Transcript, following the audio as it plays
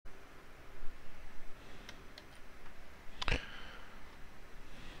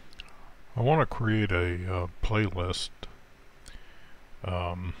I want to create a playlist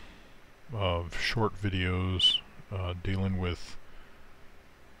um, of short videos dealing with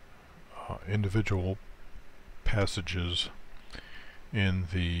individual passages in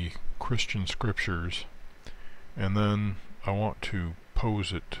the Christian scriptures, and then I want to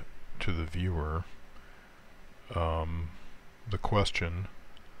pose it to the viewer, the question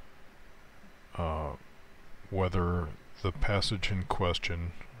whether the passage in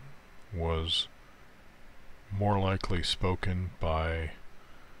question was more likely spoken by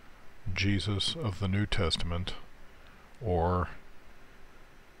Jesus of the New Testament or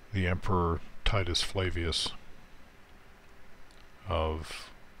the Emperor Titus Flavius of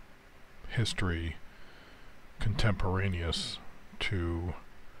history contemporaneous to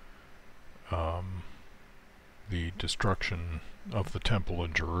the destruction of the temple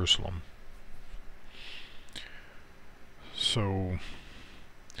in Jerusalem. So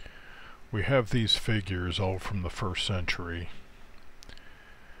we have these figures all from the first century.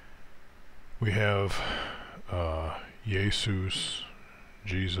 We have Jesus,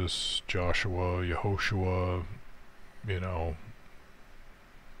 Jesus, Joshua, Yehoshua.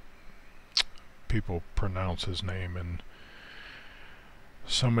 People pronounce his name in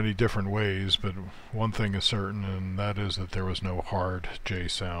so many different ways, but one thing is certain, and that is that there was no hard J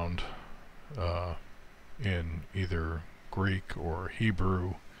sound in either Greek or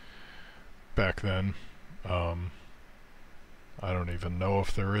Hebrew back then. I don't even know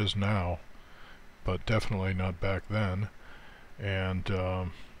if there is now, but definitely not back then. And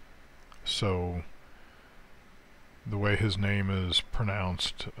so the way his name is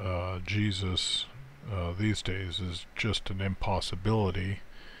pronounced, Jesus, these days is just an impossibility,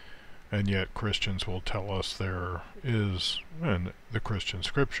 and yet Christians will tell us there is, and the Christian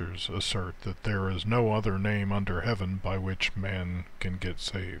scriptures assert that there is no other name under heaven by which man can get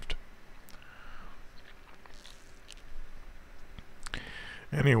saved.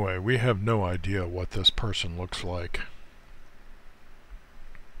 Anyway, we have no idea what this person looks like.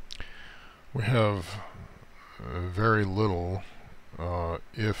 We have very little,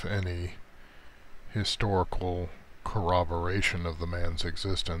 if any, historical corroboration of the man's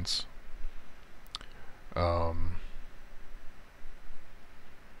existence. There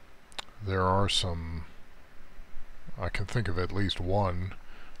are some, I can think of at least one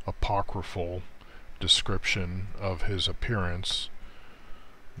apocryphal description of his appearance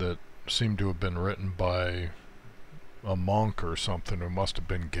that seemed to have been written by a monk or something who must have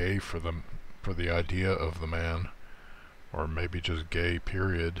been gay for the idea of the man, or maybe just gay,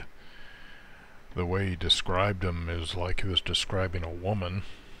 period. The way he described him is like he was describing a woman.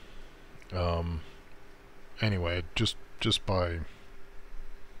 Anyway, just by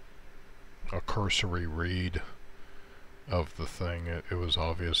a cursory read of the thing, it was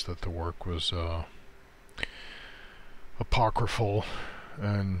obvious that the work was apocryphal,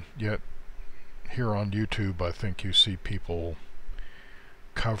 and yet here on YouTube I think you see people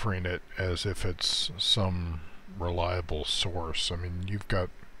covering it as if it's some reliable source. I mean, you've got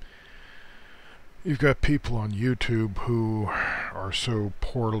people on YouTube who are so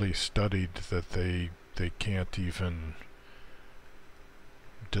poorly studied that they can't even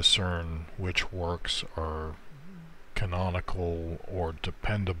discern which works are canonical or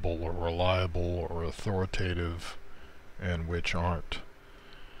dependable or reliable or authoritative and which aren't.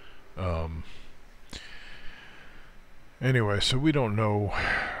 Anyway, so we don't know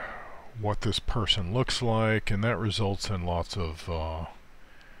what this person looks like, and that results in lots of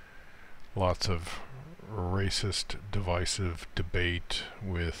racist, divisive debate.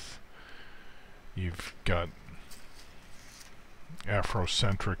 You've got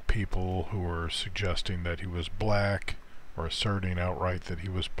Afrocentric people who are suggesting that he was black, or asserting outright that he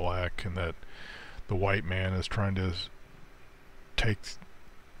was black, and that the white man is trying to take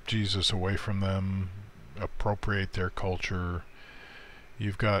Jesus away from them, appropriate their culture.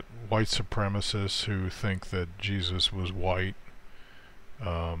 You've got white supremacists who think that Jesus was white.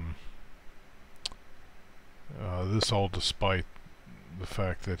 This all despite the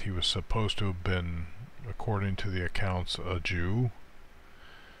fact that he was supposed to have been, according to the accounts, a Jew,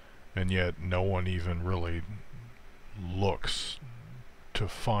 and yet no one even really looks to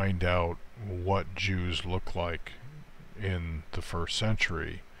find out what Jews look like in the first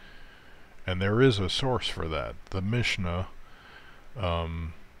century. And there is a source for that. The Mishnah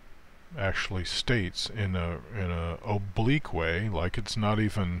actually states in a oblique way, like it's not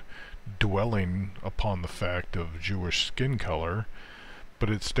even dwelling upon the fact of Jewish skin color,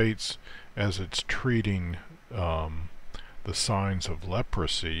 but it states, as it's treating the signs of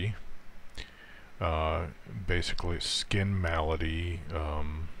leprosy, basically skin malady,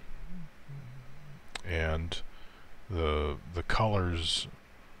 and the colors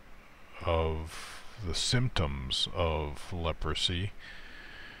of the symptoms of leprosy,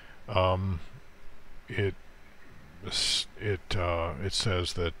 it it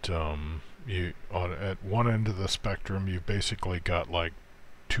says that you at one end of the spectrum you've basically got like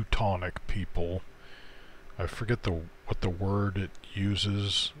Teutonic people. I forget what the word it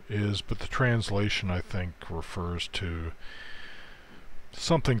uses is, but the translation I think refers to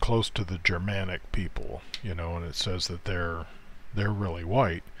something close to the Germanic people, you know, and it says that they're really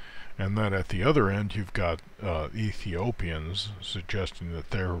white. And then at the other end you've got Ethiopians, suggesting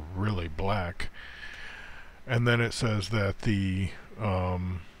that they're really black. And then it says that the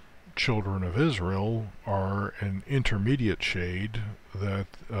children of Israel are an intermediate shade, that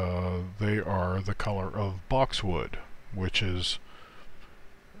they are the color of boxwood, which is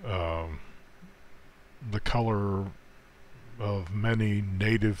the color of many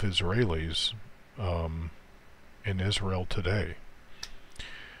native Israelis in Israel today.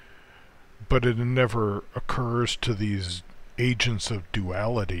 But it never occurs to these agents of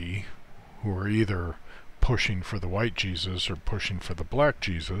duality who are either pushing for the white Jesus or pushing for the black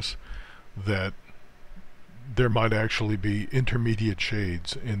Jesus that there might actually be intermediate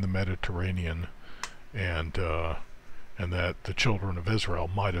shades in the Mediterranean, and that the children of Israel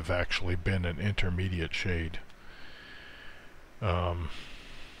might have actually been an intermediate shade.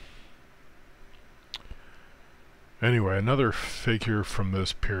 Anyway, another figure from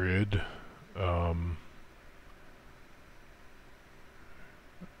this period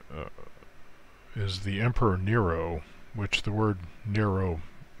is the Emperor Nero, which the word Nero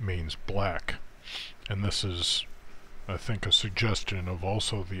means black, and this is, I think, a suggestion of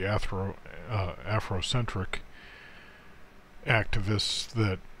also the Afrocentric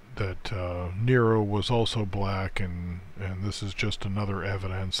activists that Nero was also black, and this is just another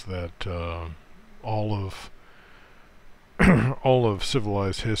evidence that all of all of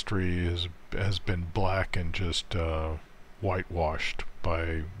civilized history has been black and just whitewashed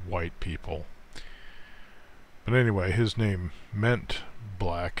by white people. But anyway, his name meant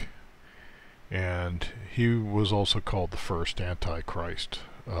black, and he was also called the first Antichrist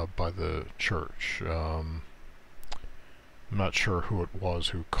by the church. I'm not sure who it was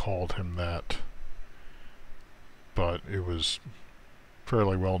who called him that, but it was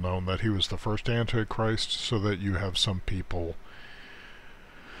fairly well known that he was the first Antichrist, so that you have some people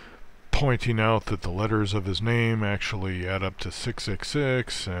pointing out that the letters of his name actually add up to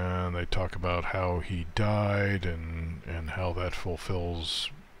 666, and they talk about how he died and how that fulfills,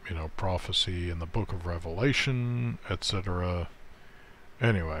 you know, prophecy in the book of Revelation, etc.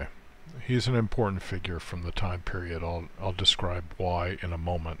 Anyway, he's an important figure from the time period. I'll describe why in a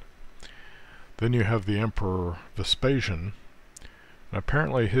moment. Then you have the Emperor Vespasian, and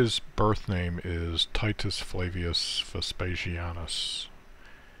apparently his birth name is Titus Flavius Vespasianus.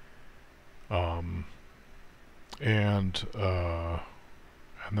 And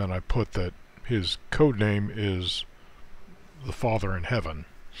then I put that his code name is the Father in Heaven.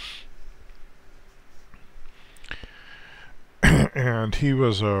 And he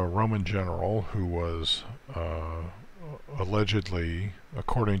was a Roman general who was allegedly,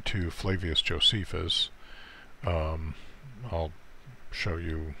 according to Flavius Josephus, I'll show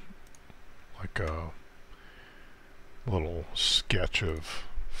you like a little sketch of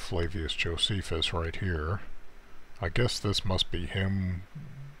Flavius Josephus right here. I guess this must be him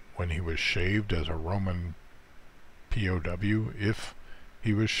when he was shaved as a Roman POW, if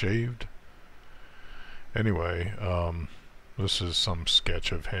he was shaved. Anyway, this is some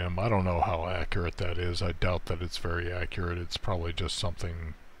sketch of him. I don't know how accurate that is. I doubt that it's very accurate. It's probably just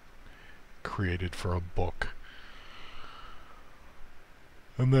something created for a book.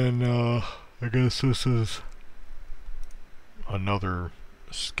 And then I guess this is another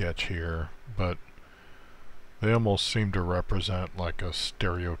sketch here, but they almost seem to represent like a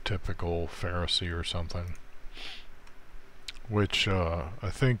stereotypical Pharisee or something, which I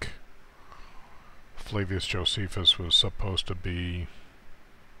think Flavius Josephus was supposed to be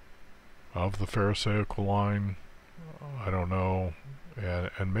of the Pharisaical line. I don't know,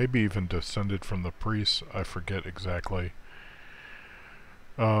 and maybe even descended from the priests. I forget exactly.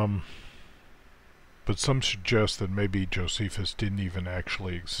 But some suggest that maybe Josephus didn't even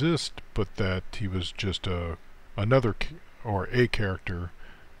actually exist, but that he was just a character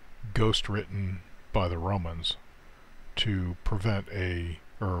ghost written by the Romans to present a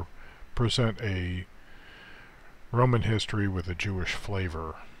Roman history with a Jewish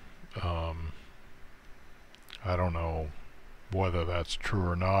flavor. I don't know whether that's true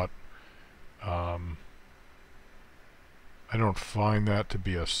or not. I don't find that to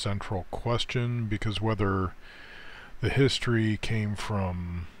be a central question, because whether the history came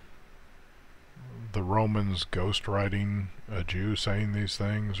from the Romans ghostwriting a Jew saying these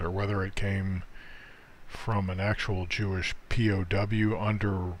things, or whether it came from an actual Jewish POW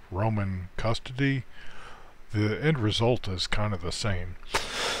under Roman custody, the end result is kind of the same.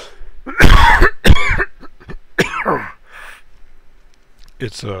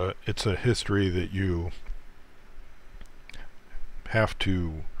 It's a history that you have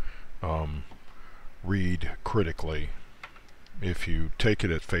to read critically. If you take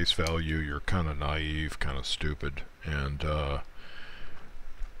it at face value, you're kind of naive, kind of stupid, and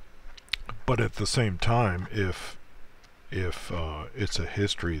but at the same time, if it's a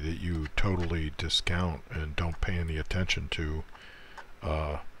history that you totally discount and don't pay any attention to,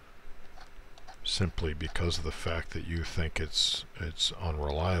 simply because of the fact that you think it's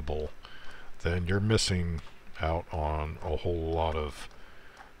unreliable, then you're missing out on a whole lot of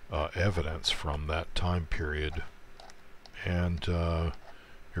evidence from that time period, and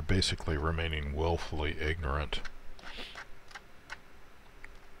you're basically remaining willfully ignorant.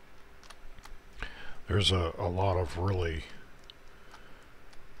 There's a lot of really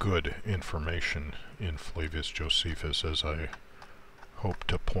good information in Flavius Josephus, as I hope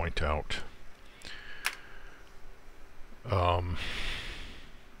to point out.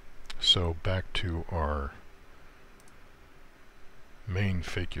 So back to our main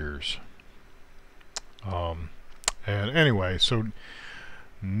figures. And anyway, so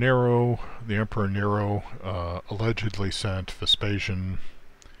Nero, the Emperor Nero, allegedly sent Vespasian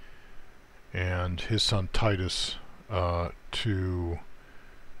and his son Titus to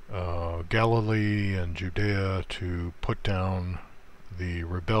Galilee and Judea to put down the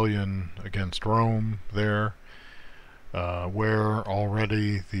rebellion against Rome there, where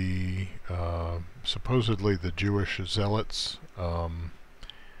already the supposedly the Jewish zealots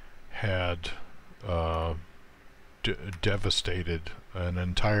had devastated an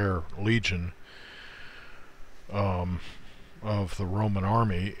entire legion of the Roman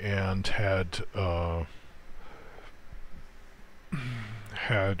army, and had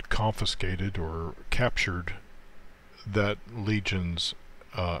confiscated or captured that legion's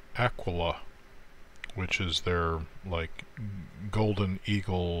Aquila, which is their like golden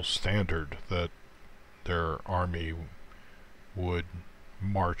eagle standard that their army would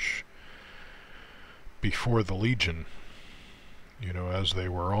march before the legion, you know, as they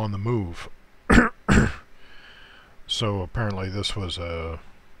were on the move. So apparently this was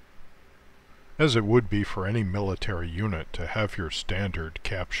as it would be for any military unit, to have your standard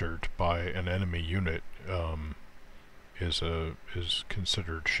captured by an enemy unit is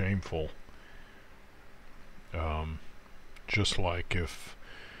considered shameful. Just like if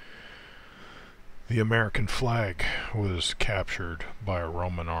the American flag was captured by a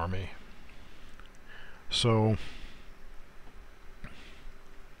Roman army. So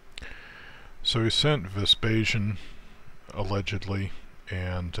he sent Vespasian, allegedly,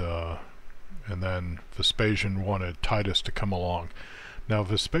 and then Vespasian wanted Titus to come along. Now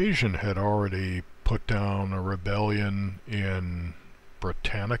Vespasian had already put down a rebellion in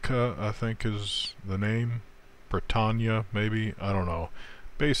Britannica, I think is the name. Britannia, maybe? I don't know.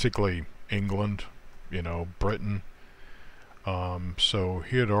 Basically England, you know, Britain. So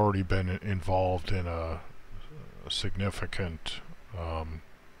he had already been involved in a significant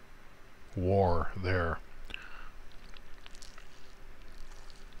war there.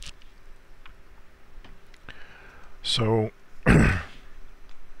 So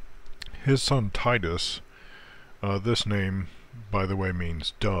his son Titus, this name, by the way,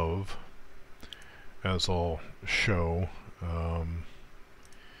 means dove, as I'll show,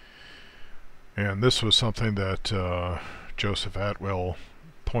 and this was something that Joseph Atwill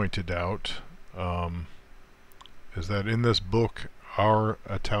pointed out, is that in this book, Our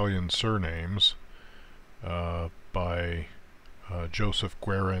Italian Surnames, by Joseph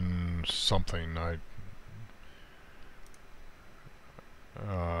Guerin something,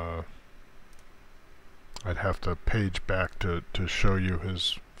 I'd have to page back to show you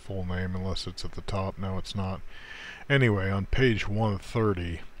his full name, unless it's at the top. No, it's not. Anyway, on page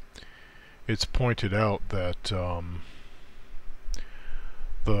 130, it's pointed out that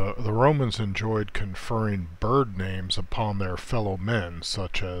the Romans enjoyed conferring bird names upon their fellow men,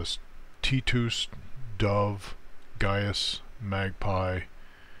 such as Titus, dove, Gaius, magpie,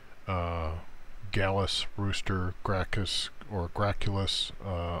 Gallus, rooster, Gracchus, or Graculus,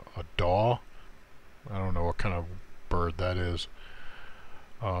 a daw. I don't know what kind of bird that is.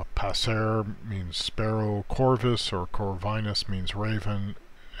 Passer means sparrow, Corvus or Corvinus means raven,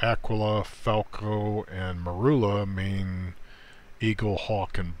 Aquila, Falco, and Marula mean eagle,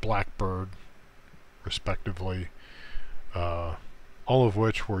 hawk, and blackbird, respectively, all of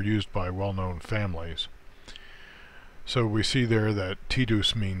which were used by well-known families. So we see there that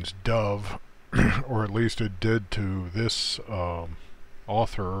Titus means dove, or at least it did to this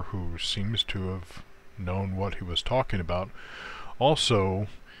author, who seems to have known what he was talking about. Also,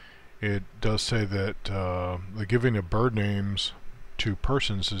 it does say that the giving of bird names to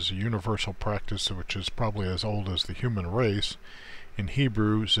persons is a universal practice which is probably as old as the human race. In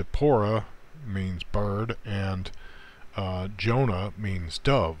Hebrew, Zipporah means bird, and Jonah means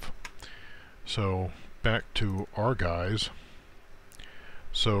dove. So back to our guys.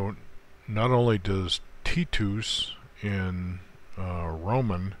 So not only does Titus in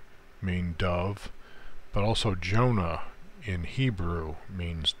Roman mean dove, but also Jonah in Hebrew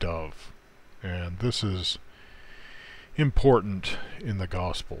means dove. And this is important in the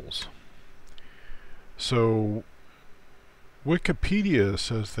Gospels. So Wikipedia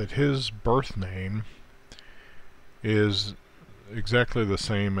says that his birth name is exactly the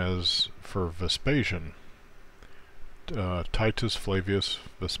same as for Vespasian, Titus Flavius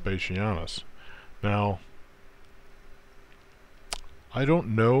Vespasianus. Now, I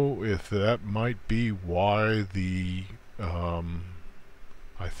don't know if that might be why the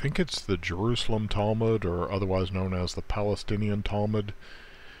I think it's the Jerusalem Talmud, or otherwise known as the Palestinian Talmud,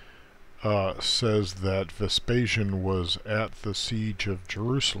 says that Vespasian was at the siege of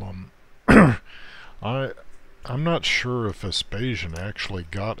Jerusalem. I'm not sure if Vespasian actually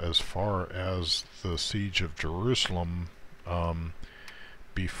got as far as the siege of Jerusalem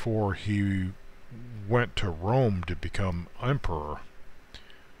before he went to Rome to become emperor.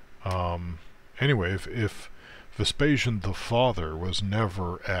 Anyway, if Vespasian the father was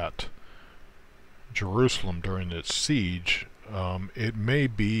never at Jerusalem during its siege, it may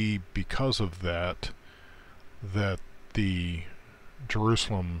be because of that the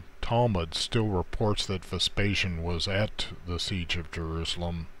Jerusalem Talmud still reports that Vespasian was at the siege of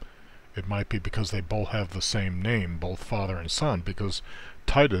Jerusalem. It might be because they both have the same name, both father and son, because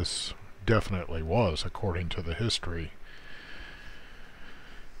Titus definitely was, according to the history,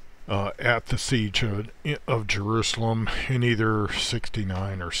 at the siege of Jerusalem in either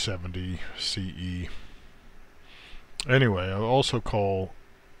 69 or 70 CE. Anyway, I also call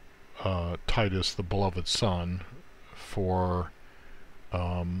Titus the beloved son for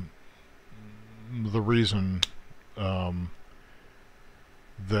the reason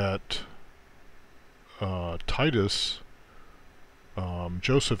that Titus,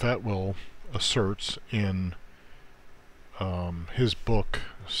 Joseph Atwill asserts in his book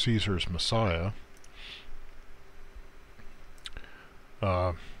Caesar's Messiah.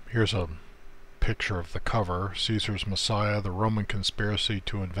 Here's a picture of the cover: Caesar's Messiah, the Roman Conspiracy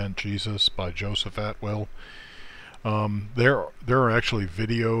to Invent Jesus by Joseph Atwill. There are actually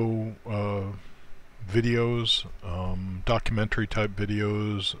videos, documentary type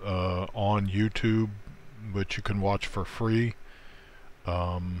videos on YouTube, which you can watch for free,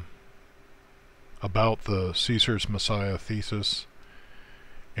 about the Caesar's Messiah thesis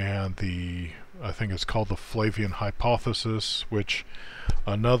and I think it's called the Flavian Hypothesis, which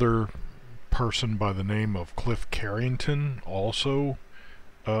another person by the name of Cliff Carrington also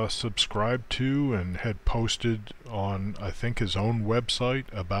subscribed to and had posted on, I think, his own website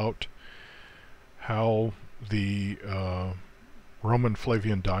about how the Roman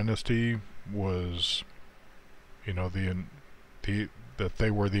Flavian dynasty was, you know, that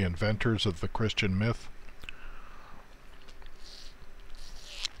they were the inventors of the Christian myth.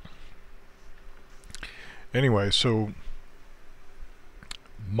 Anyway, so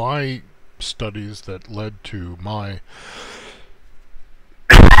my studies that led to my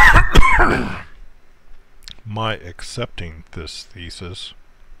accepting this thesis,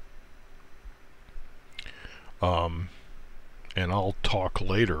 and I'll talk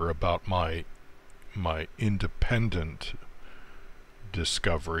later about my independent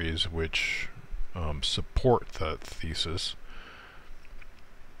discoveries which support that thesis,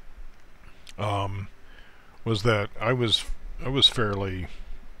 was that I was fairly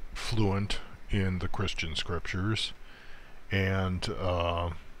fluent in the Christian scriptures, and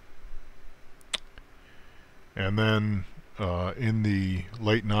then in the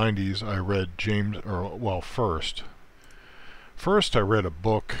late 90s I read first I read a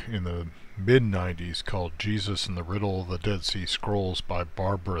book in the mid-90s called Jesus and the Riddle of the Dead Sea Scrolls by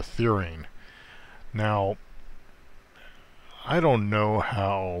Barbara Thiering. Now, I don't know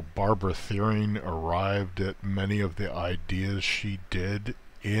how Barbara Thiering arrived at many of the ideas she did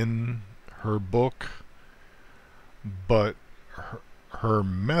in her book, but her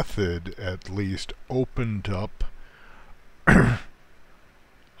method at least opened up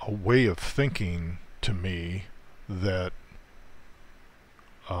a way of thinking to me that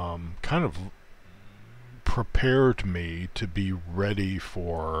kind of prepared me to be ready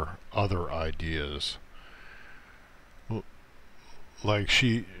for other ideas. Like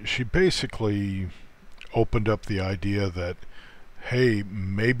she basically opened up the idea that, hey,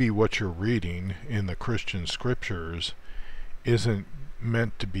 maybe what you're reading in the Christian scriptures isn't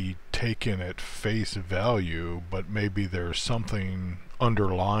meant to be taken at face value, but maybe there's something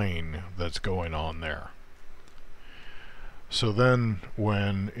underlying that's going on there. So then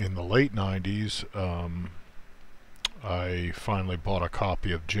when in the late 90s I finally bought a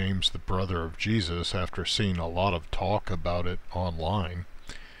copy of James the Brother of Jesus after seeing a lot of talk about it online.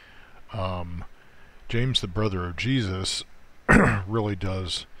 James the Brother of Jesus really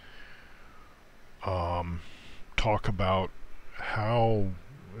does talk about how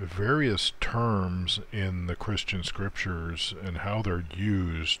various terms in the Christian scriptures and how they're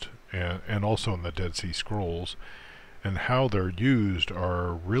used, and also in the Dead Sea Scrolls, and how they're used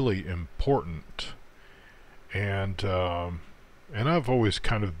are really important. And I've always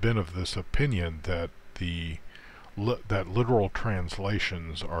kind of been of this opinion that that literal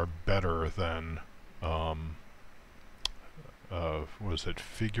translations are better than was it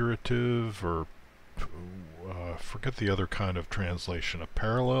figurative, or forget the other kind of translation, a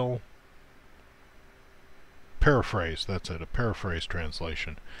paraphrase, that's it, a paraphrase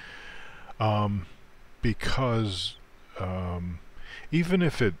translation. Because even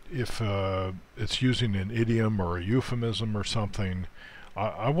if it's using an idiom or a euphemism or something,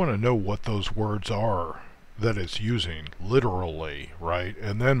 I want to know what those words are that it's using literally, right?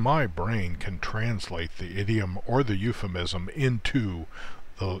 And then my brain can translate the idiom or the euphemism into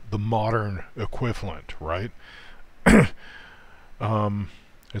the modern equivalent, right?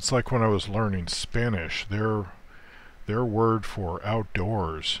 It's like when I was learning Spanish, their word for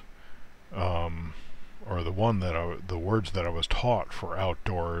outdoors, or the words that I was taught for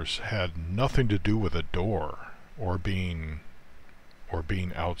outdoors had nothing to do with a door or being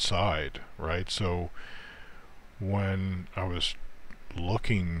outside, right? So when I was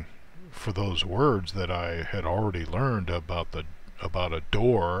looking for those words that I had already learned about a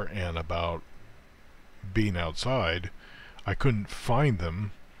door and about being outside, I couldn't find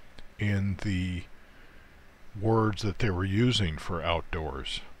them in the words that they were using for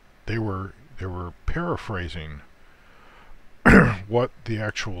outdoors. They were paraphrasing what the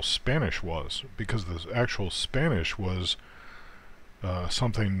actual Spanish was, because the actual Spanish was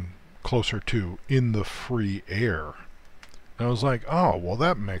something closer to "in the free air." And I was like, oh, well,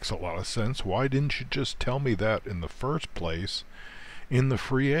 that makes a lot of sense. Why didn't you just tell me that in the first place? In the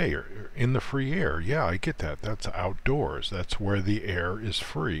free air. In the free air. Yeah, I get that. That's outdoors. That's where the air is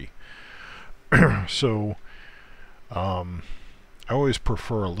free. So, I always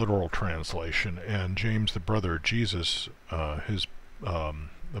prefer a literal translation, and James the Brother of Jesus, a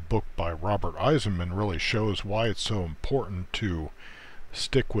book by Robert Eisenman, really shows why it's so important to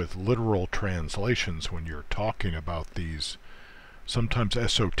stick with literal translations when you're talking about these sometimes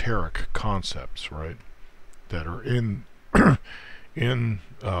esoteric concepts, right? That are in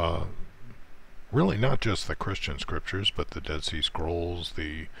really not just the Christian scriptures, but the Dead Sea Scrolls,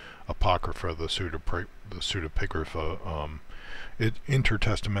 the Apocrypha, the Pseudepigrapha,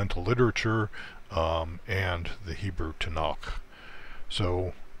 intertestamental literature, and the Hebrew Tanakh.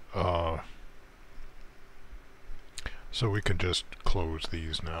 So we can just close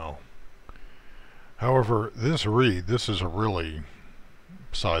these now. However, this is a really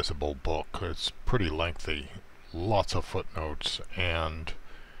sizable book. It's pretty lengthy, lots of footnotes, and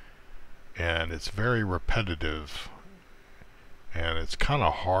it's very repetitive, and it's kind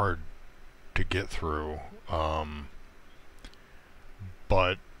of hard to get through,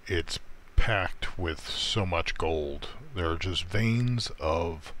 but it's packed with so much gold. There are just veins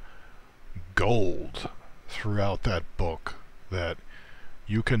of gold throughout that book that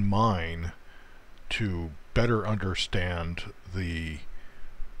you can mine to better understand the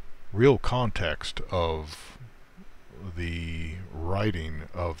real context of the writing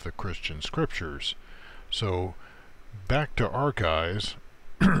of the Christian scriptures. So back to our guys,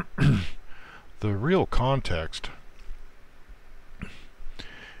 the real context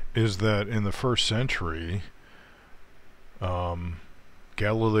is that in the first century,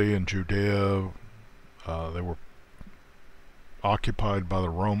 Galilee and Judea, they were occupied by the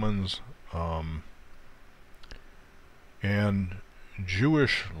Romans, and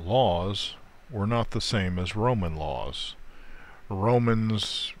Jewish laws were not the same as Roman laws.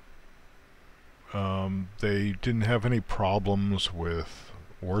 Romans, they didn't have any problems with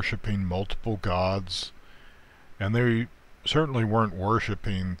worshiping multiple gods, and they certainly weren't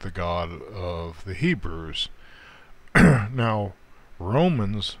worshiping the God of the Hebrews. Now,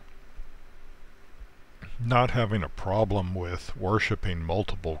 Romans, not having a problem with worshiping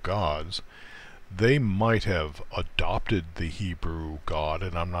multiple gods, they might have adopted the Hebrew God,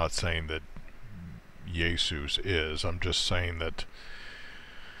 and I'm not saying that Jesus is, I'm just saying that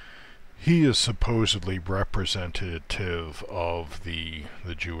he is supposedly representative of the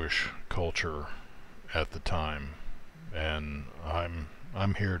Jewish culture at the time, and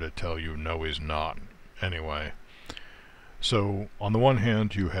I'm here to tell you no, he's not. Anyway, so on the one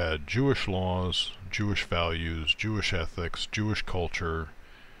hand you had Jewish laws, Jewish values, Jewish ethics, Jewish culture,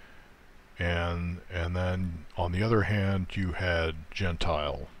 and then on the other hand you had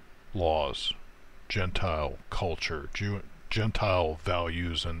Gentile laws, Gentile culture, Gentile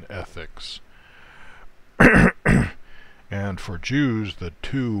values and ethics. And for Jews, the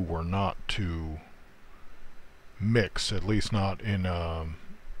two were not to mix, at least not in a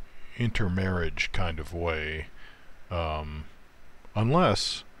intermarriage kind of way,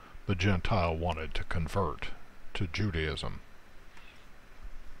 unless the Gentile wanted to convert to Judaism.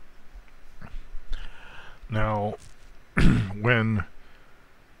 Now, when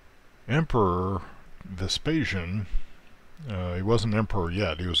Emperor Vespasian, he wasn't emperor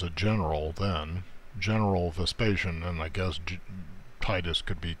yet, he was a general then, General Vespasian, and I guess Titus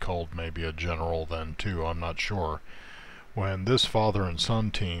could be called maybe a general then too, I'm not sure. When this father and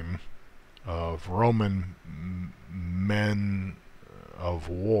son team of Roman men of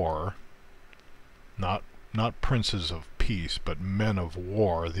war, not princes of peace, but men of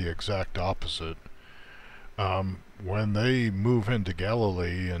war, the exact opposite, when they move into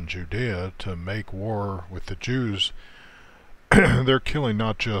Galilee and Judea to make war with the Jews, they're killing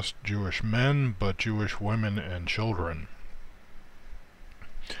not just Jewish men, but Jewish women and children.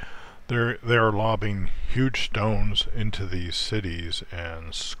 They are lobbing huge stones into these cities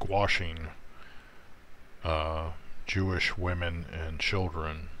and squashing Jewish women and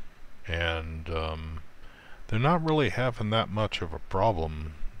children, and they're not really having that much of a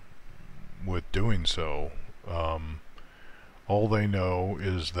problem with doing so. All they know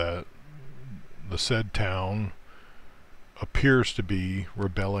is that the said town appears to be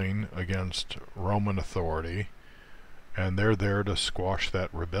rebelling against Roman authority, and they're there to squash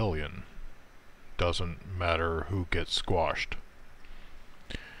that rebellion. Doesn't matter who gets squashed.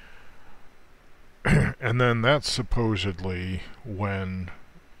 And then that's supposedly when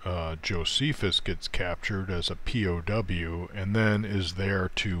Josephus gets captured as a POW and then is there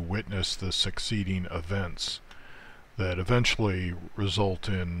to witness the succeeding events that eventually result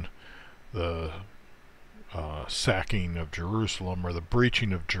in the sacking of Jerusalem, or the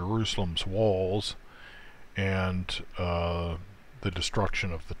breaching of Jerusalem's walls, and the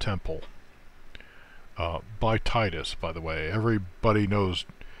destruction of the temple by Titus, by the way. Everybody knows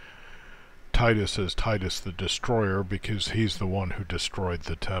Titus as Titus the Destroyer because he's the one who destroyed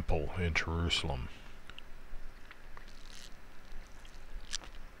the temple in Jerusalem.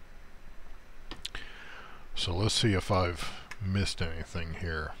 So let's see if I've missed anything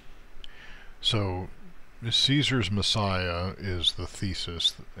here. So Caesar's Messiah is the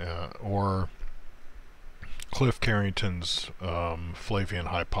thesis, or Cliff Carrington's Flavian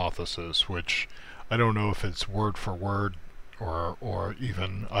hypothesis, which I don't know if it's word for word or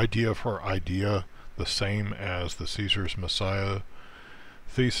even idea for idea the same as the Caesar's Messiah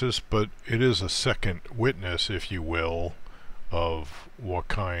thesis, but it is a second witness, if you will, of what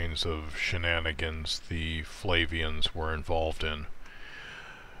kinds of shenanigans the Flavians were involved in.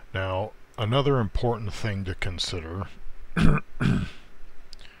 Now, another important thing to consider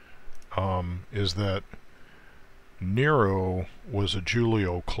is that Nero was a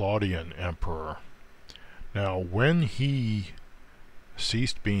Julio-Claudian emperor. Now, when he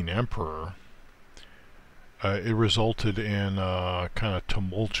ceased being emperor, it resulted in a kind of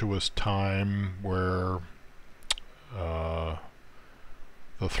tumultuous time where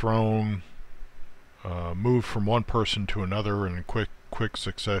the throne moved from one person to another in quick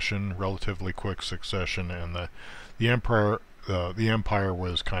succession, relatively quick succession, and the empire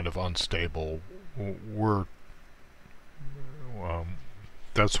was kind of unstable.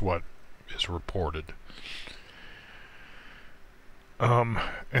 That's what is reported. And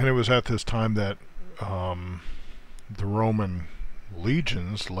it was at this time that the Roman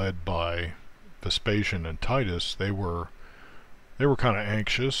legions, led by Vespasian and Titus, they were kind of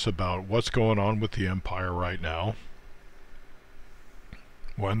anxious about what's going on with the empire right now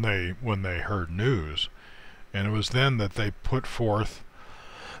when they heard news. And it was then that they put forth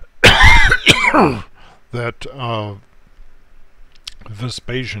that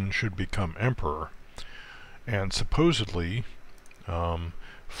Vespasian should become emperor. And supposedly,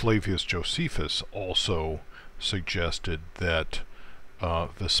 Flavius Josephus also suggested that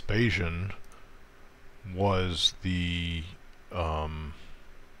Vespasian was the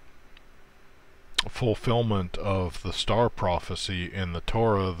fulfillment of the star prophecy in the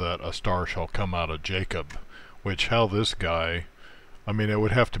Torah that a star shall come out of Jacob, which how this guy, I mean, it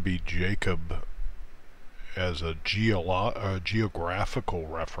would have to be Jacob as a geographical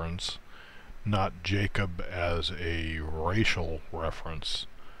reference, not Jacob as a racial reference.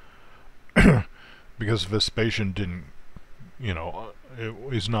 Because Vespasian didn't,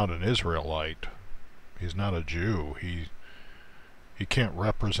 he's not an Israelite. He's not a Jew. He can't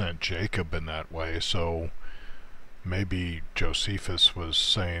represent Jacob in that way, so maybe Josephus was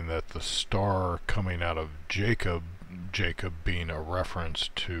saying that the star coming out of Jacob being a reference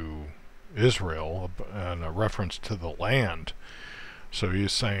to Israel and a reference to the land. So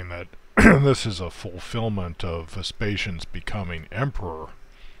he's saying that this is a fulfillment of Vespasian's becoming emperor.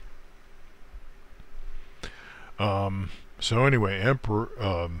 So anyway,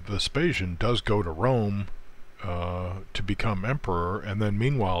 Vespasian does go to Rome to become emperor, and then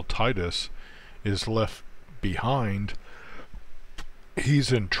meanwhile Titus is left behind.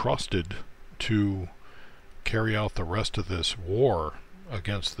 He's entrusted to carry out the rest of this war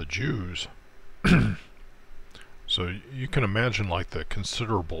against the Jews. So you can imagine like the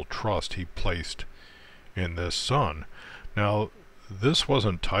considerable trust he placed in this son. Now this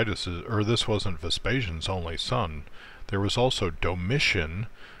wasn't Vespasian's only son. There was also Domitian,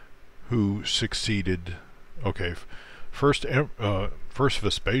 who succeeded. Okay, first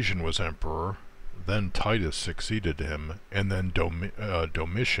Vespasian was emperor, then Titus succeeded him, and then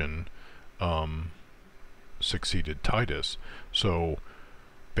Domitian succeeded Titus. So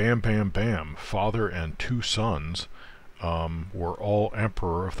bam, bam, bam, father and two sons were all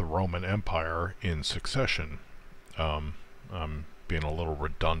emperor of the Roman Empire in succession. I'm being a little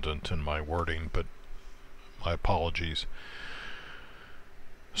redundant in my wording, but my apologies.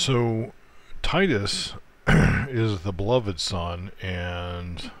 So Titus is the beloved son,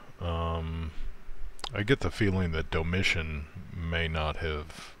 and I get the feeling that Domitian may not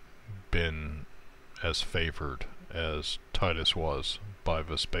have been as favored as Titus was by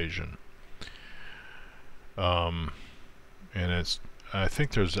Vespasian. And I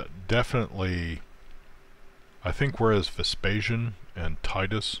think there's definitely, I think whereas Vespasian and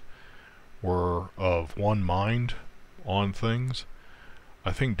Titus were of one mind on things,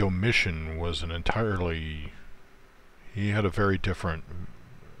 I think Domitian was he had a very different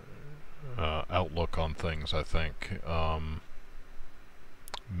outlook on things, I think.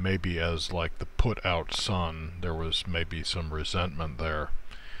 Maybe as like the put out son, there was maybe some resentment there.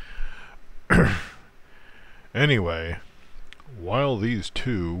 Anyway, while these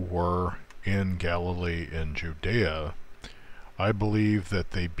two were in Galilee and Judea, I believe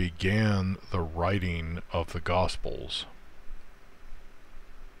that they began the writing of the Gospels.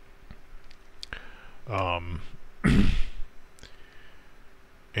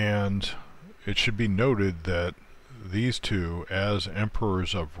 And it should be noted that these two, as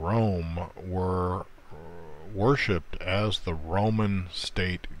emperors of Rome, were worshipped as the Roman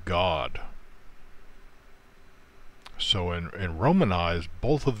state god. So in Roman eyes,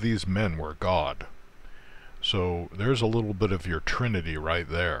 both of these men were God. So there's a little bit of your Trinity right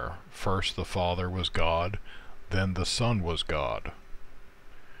there. First the Father was God, then the Son was God.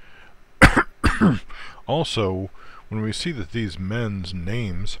 Also, when we see that these men's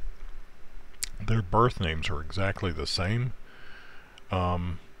names, their birth names are exactly the same,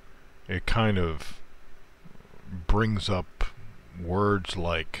 it kind of brings up words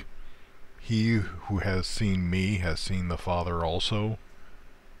like, he who has seen me has seen the Father also,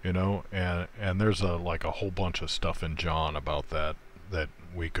 and there's a whole bunch of stuff in John about that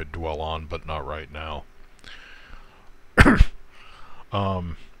we could dwell on, but not right now.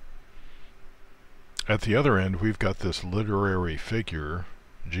 At the other end, we've got this literary figure,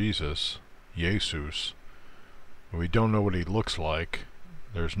 Jesus. We don't know what he looks like.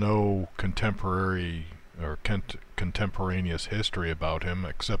 There's no contemporary or contemporaneous history about him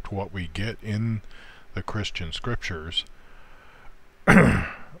except what we get in the Christian scriptures. But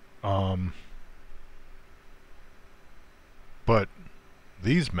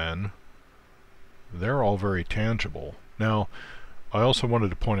these men, they're all very tangible. Now, I also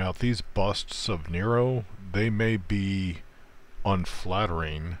wanted to point out these busts of Nero, they may be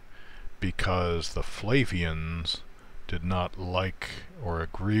unflattering because the Flavians did not like or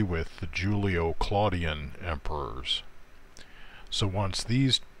agree with the Julio-Claudian emperors. So once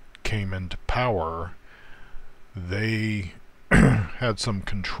these came into power, they had some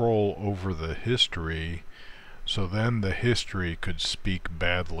control over the history, so then the history could speak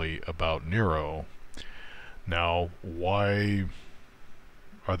badly about Nero. Now, why...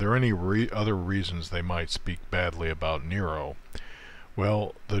 Are there any other reasons they might speak badly about Nero?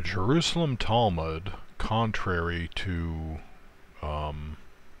 Well, the Jerusalem Talmud, contrary to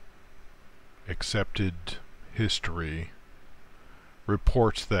accepted history,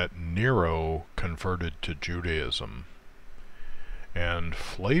 reports that Nero converted to Judaism. And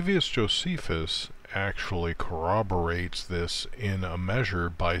Flavius Josephus actually corroborates this in a measure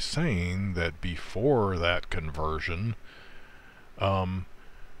by saying that before that conversion,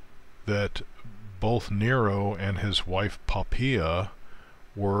 that both Nero and his wife Poppaea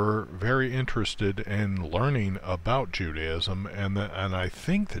were very interested in learning about Judaism, and I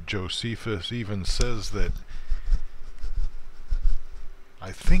think that Josephus even says that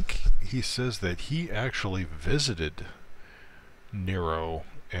he says that he actually visited Nero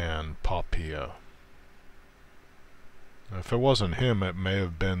and Poppaea. If it wasn't him, it may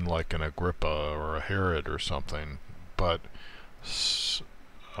have been like an Agrippa or a Herod or something, but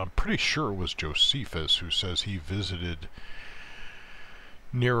I'm pretty sure it was Josephus who says he visited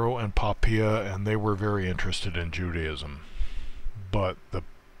Nero and Poppaea, and they were very interested in Judaism. But the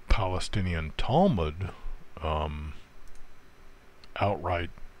Palestinian Talmud outright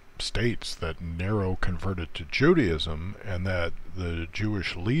states that Nero converted to Judaism, and that the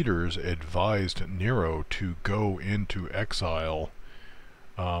Jewish leaders advised Nero to go into exile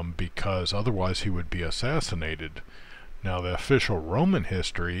because otherwise he would be assassinated. Now, the official Roman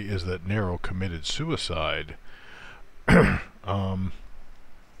history is that Nero committed suicide.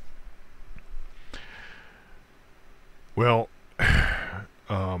 Well,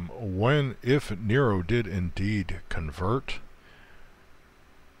 if Nero did indeed convert,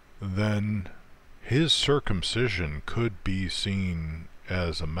 then his circumcision could be seen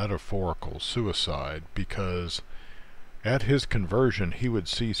as a metaphorical suicide, because at his conversion he would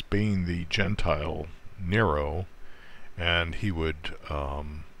cease being the Gentile Nero, and he would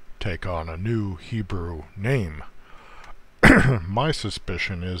take on a new Hebrew name. My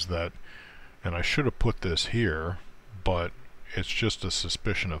suspicion is that, and I should have put this here, but it's just a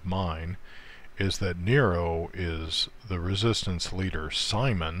suspicion of mine, is that Nero is the resistance leader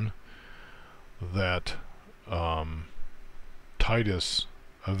Simon that Titus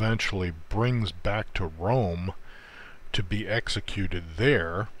eventually brings back to Rome to be executed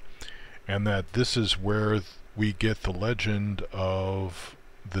there, and that this is where we get the legend of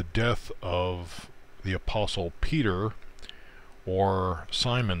the death of the Apostle Peter, or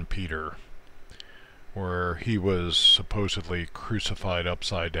Simon Peter, where he was supposedly crucified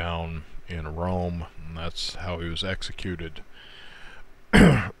upside down in Rome, and that's how he was executed.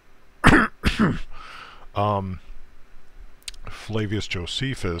 Flavius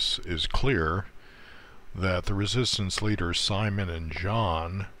Josephus is clear that the resistance leaders Simon and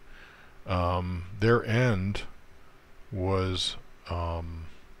John, their end was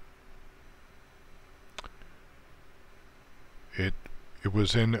it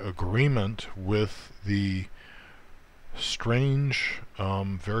was in agreement with the strange,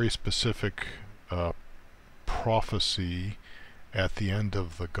 very specific prophecy at the end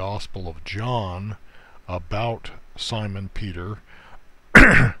of the Gospel of John about Simon Peter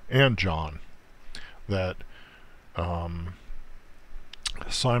and John, that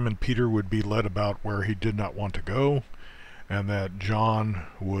Simon Peter would be led about where he did not want to go, and that John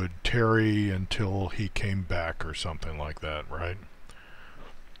would tarry until he came back, or something like that, right?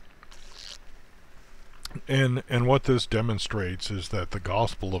 And what this demonstrates is that the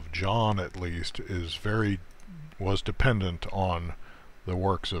Gospel of John, at least, was dependent on the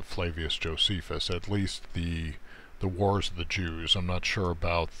works of Flavius Josephus, at least the Wars of the Jews. I'm not sure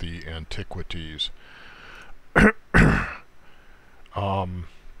about the Antiquities.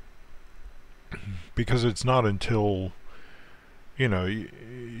 Because it's not until,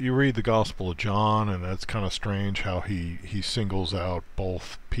 you read the Gospel of John, and that's kind of strange how he singles out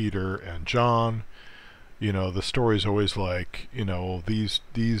both Peter and John. The story's always like,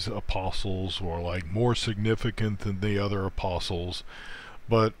 these apostles were like more significant than the other apostles,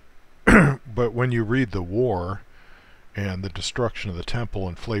 but but when you read the war and the destruction of the temple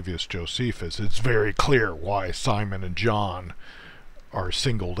in Flavius Josephus, it's very clear why Simon and John are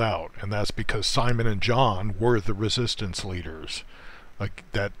singled out, and that's because Simon and John were the resistance leaders,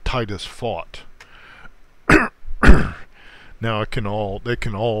 that Titus fought. Now they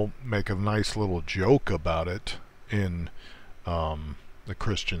can all make a nice little joke about it in the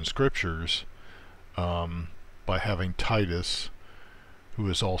Christian scriptures, by having Titus, who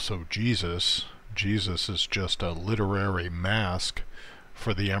is also Jesus. Jesus is just a literary mask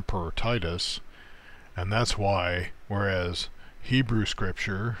for the Emperor Titus, And that's why, whereas Hebrew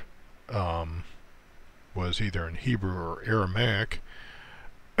scripture was either in Hebrew or Aramaic,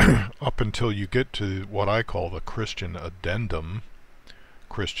 up until you get to what I call the Christian addendum.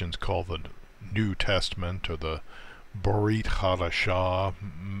 Christians call the New Testament, or the Borit Hadashah,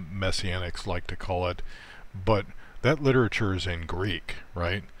 Messianics like to call it, but that literature is in Greek,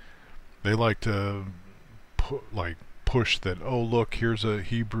 right? They like to push that, oh look, here's a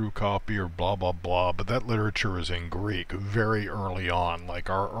Hebrew copy or blah blah blah, but that literature is in Greek very early on. Like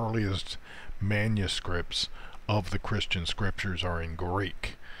our earliest manuscripts of the Christian scriptures are in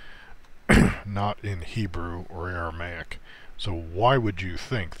Greek, not in Hebrew or Aramaic. So why would you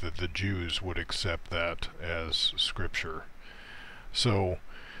think that the Jews would accept that as scripture? So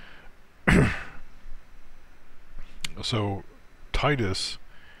so Titus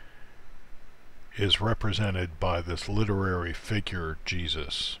is represented by this literary figure,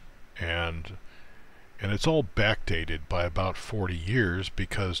 Jesus, and it's all backdated by about 40 years,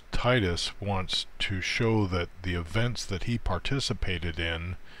 because Titus wants to show that the events that he participated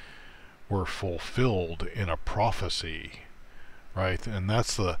in were fulfilled in a prophecy, right? And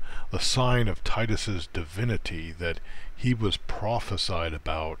that's the sign of Titus's divinity, that he was prophesied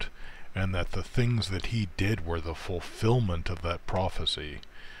about, and that the things that he did were the fulfillment of that prophecy.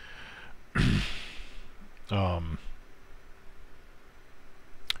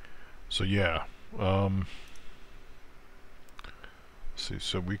 So yeah, see,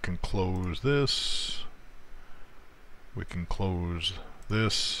 so we can close this, we can close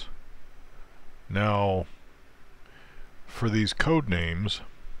this. Now for these code names,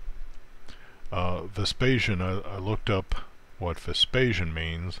 Vespasian, I looked up what Vespasian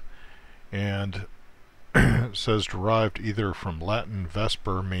means, and it says derived either from Latin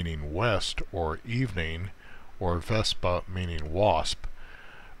vesper, meaning west or evening, or vespa, meaning wasp.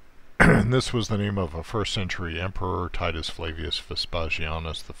 And this was the name of a first century emperor, Titus Flavius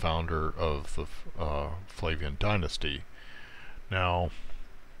Vespasianus, the founder of the Flavian dynasty. Now,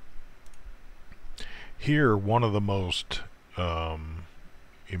 here, one of the most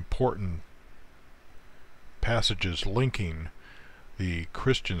important passages linking the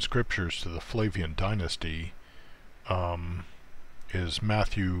Christian scriptures to the Flavian dynasty is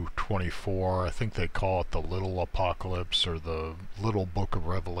Matthew 24. I think they call it the Little Apocalypse, or the Little Book of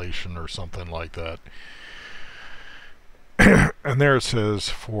Revelation, or something like that. And there it says,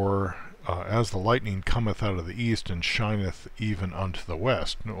 for as the lightning cometh out of the east and shineth even unto the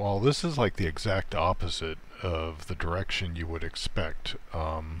west. Well, this is like the exact opposite of the direction you would expect.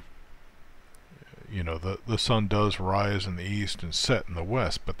 You know, the sun does rise in the east and set in the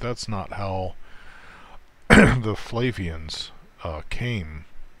west, but that's not how the Flavians came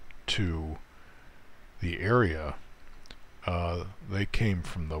to the area. They came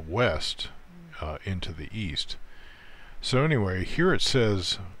from the west into the east. So anyway, here it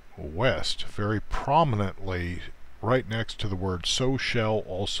says west very prominently, right next to the word, so shall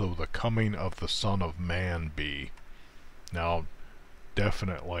also the coming of the Son of Man be. Now,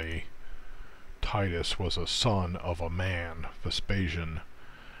 definitely Titus was a son of a man, Vespasian,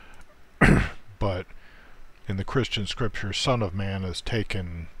 but in the Christian scripture, Son of Man is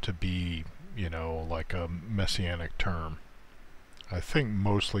taken to be, you know, like a messianic term. I think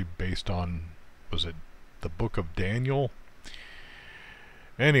mostly based on, was it the book of Daniel?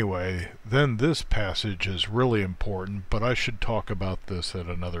 Anyway, then this passage is really important, but I should talk about this at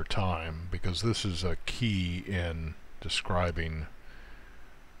another time, because this is a key in describing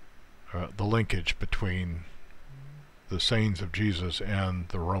the linkage between the sayings of Jesus and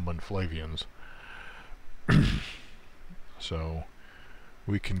the Roman Flavians. So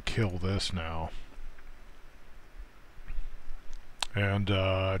we can kill this now. And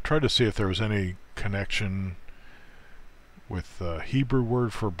I tried to see if there was any connection with the Hebrew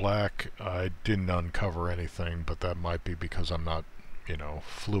word for black. I didn't uncover anything, but that might be because I'm not, you know,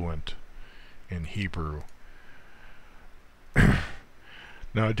 fluent in Hebrew.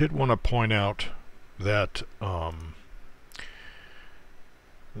 Now, I did want to point out that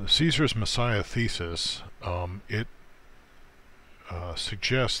Caesar's Messiah thesis, it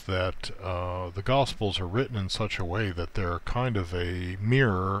suggests that the Gospels are written in such a way that they're kind of a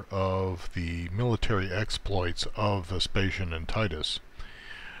mirror of the military exploits of Vespasian and Titus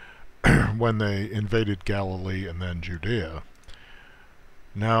when they invaded Galilee and then Judea.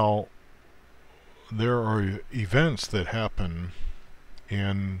 Now, there are events that happen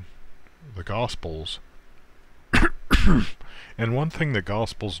in the Gospels, and one thing the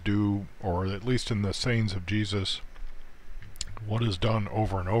Gospels do, or at least in the sayings of Jesus, what is done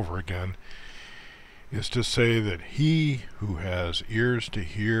over and over again, is to say that he who has ears to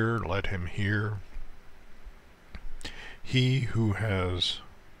hear, let him hear. He who has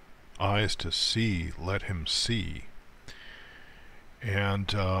eyes to see, let him see. And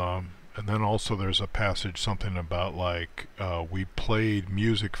then also there's a passage, something about like, we played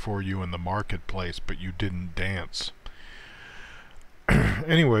music for you in the marketplace, but you didn't dance.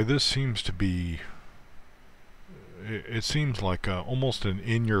 Anyway, this seems to be, it seems like almost an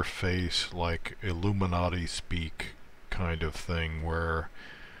in-your-face, like Illuminati speak kind of thing, where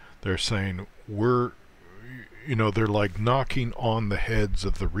they're saying, they're like knocking on the heads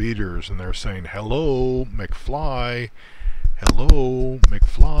of the readers, and they're saying, hello, McFly, hello,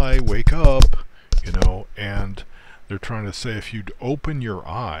 McFly, wake up, and they're trying to say, if you'd open your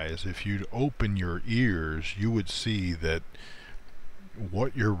eyes, if you'd open your ears, you would see that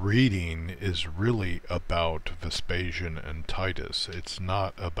what you're reading is really about Vespasian and Titus. It's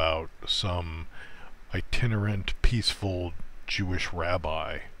not about some itinerant, peaceful Jewish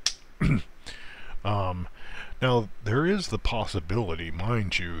rabbi. Now, there is the possibility,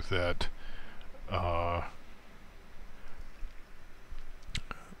 mind you, that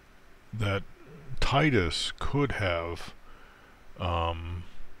that Titus could have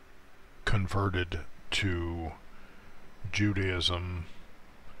converted to Judaism,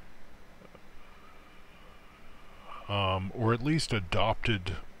 or at least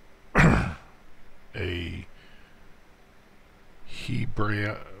adopted a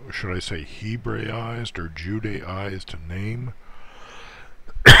Hebraized or Judaized name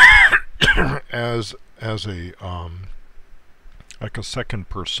as a like a second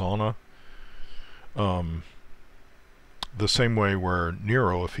persona, the same way where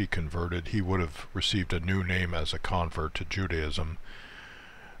Nero, if he converted, he would have received a new name as a convert to Judaism.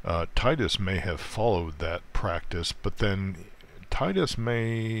 Titus may have followed that practice, but then Titus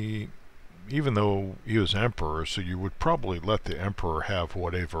may, even though he was emperor, so you would probably let the emperor have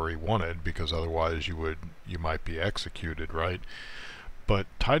whatever he wanted, because otherwise you might be executed, right? But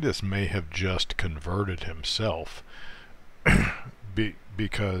Titus may have just converted himself,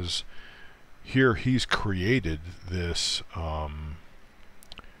 because here he's created this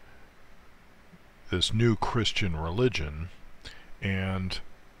this new Christian religion, and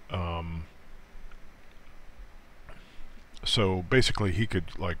so basically he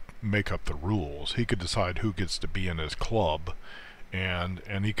could like make up the rules. He could decide who gets to be in his club, and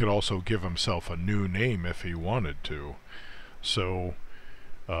he could also give himself a new name if he wanted to. So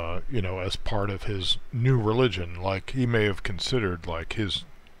as part of his new religion, like he may have considered like his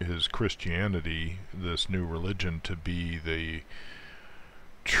Christianity, this new religion, to be the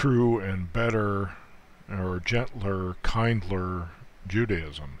true and better or gentler, kindler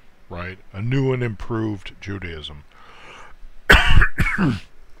Judaism, right? A new and improved Judaism.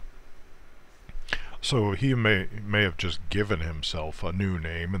 So he may have just given himself a new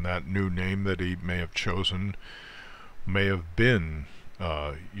name, and that new name that he may have chosen may have been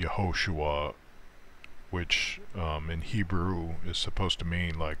Yehoshua, which in Hebrew is supposed to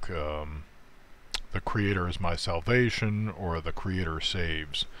mean like the Creator is my salvation, or the Creator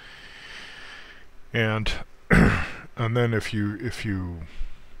saves. And and then if you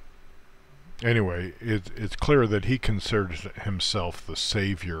anyway, it's clear that he considered himself the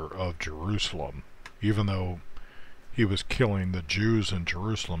savior of Jerusalem, even though he was killing the Jews in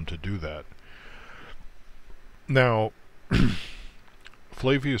Jerusalem to do that. Now,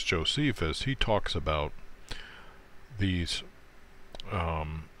 Flavius Josephus, he talks about these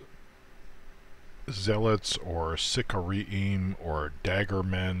zealots or Sicareim or dagger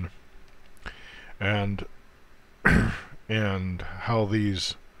men, and and how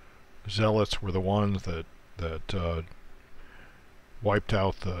these zealots were the ones that wiped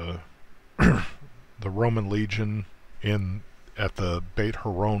out the the Roman legion at the Beit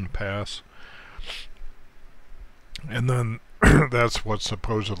Horon Pass, and then that's what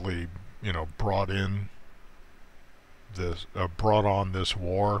supposedly brought on this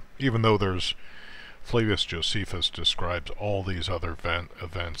war, even though there's Flavius Josephus describes all these other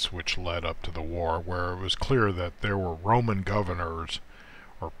events which led up to the war, where it was clear that there were Roman governors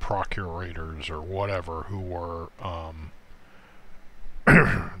or procurators or whatever who were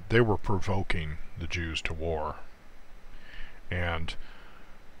they were provoking the Jews to war. And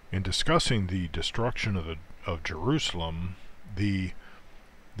in discussing the destruction of Jerusalem, the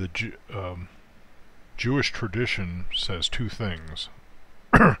Jewish tradition says two things,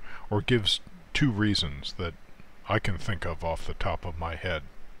 or gives two reasons that I can think of off the top of my head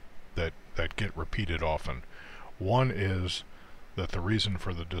that get repeated often. One is that the reason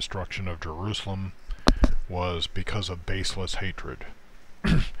for the destruction of Jerusalem was because of baseless hatred.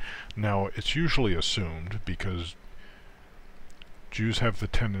 Now, it's usually assumed, because Jews have the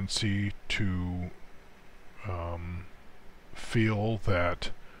tendency to feel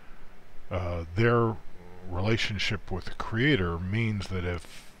that their relationship with the Creator means that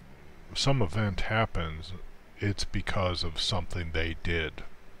if some event happens, it's because of something they did,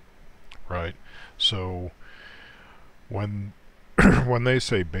 right? So when when they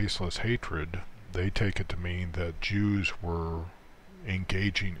say baseless hatred, they take it to mean that Jews were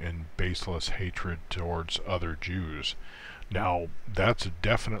engaging in baseless hatred towards other Jews. Now, that's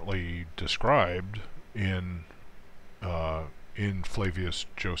definitely described in Flavius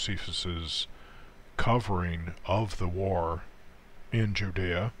Josephus's covering of the war in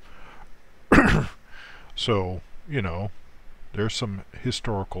Judea. So, you know, there's some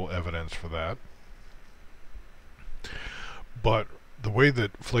historical evidence for that. But the way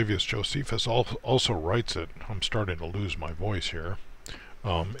that Flavius Josephus also writes it, I'm starting to lose my voice here,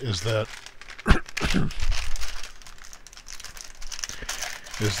 is that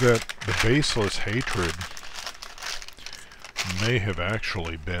the baseless hatred may have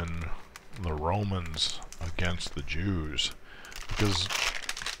actually been the Romans against the Jews, because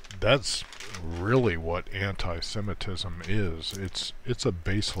that's really what anti-Semitism is. It's a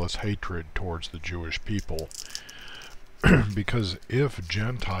baseless hatred towards the Jewish people. Because if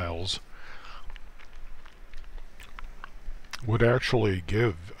Gentiles would actually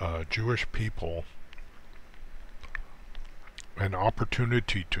give Jewish people an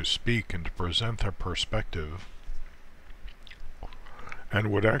opportunity to speak and to present their perspective,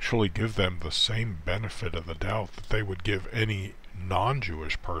 and would actually give them the same benefit of the doubt that they would give any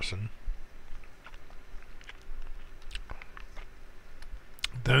non-Jewish person,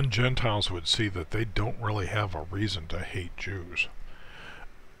 then Gentiles would see that they don't really have a reason to hate Jews.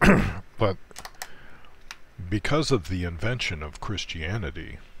 But because of the invention of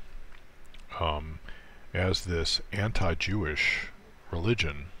Christianity as this anti-Jewish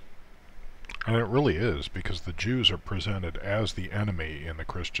religion, and it really is, because the Jews are presented as the enemy in the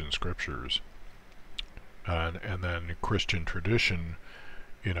Christian scriptures, and then Christian tradition,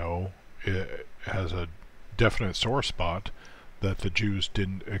 you know, it has a definite sore spot that the Jews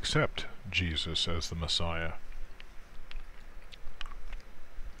didn't accept Jesus as the Messiah.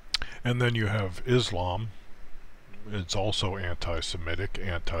 And then you have Islam. It's also anti-Semitic,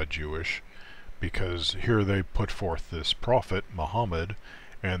 anti-Jewish, because here they put forth this prophet, Muhammad,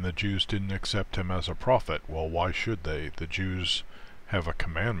 and the Jews didn't accept him as a prophet. Well, why should they? The Jews have a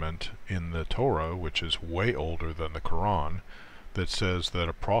commandment in the Torah, which is way older than the Quran, that says that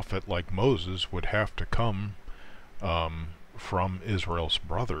a prophet like Moses would have to come from Israel's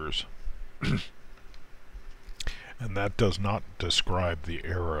brothers. And that does not describe the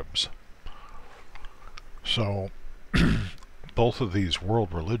Arabs. So both of these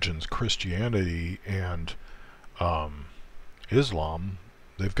world religions, Christianity and Islam,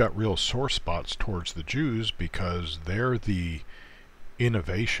 they've got real sore spots towards the Jews, because they're the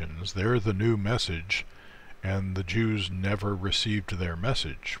innovations, they're the new message, and the Jews never received their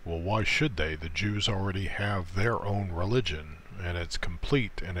message. Well, why should they? The Jews already have their own religion, and it's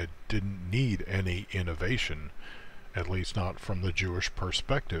complete, and it didn't need any innovation, at least not from the Jewish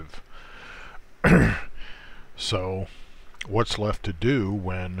perspective. So, what's left to do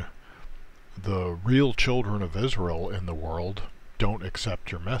when the real children of Israel in the world don't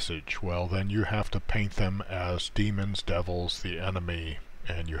accept your message? Well, then you have to paint them as demons, devils, the enemy,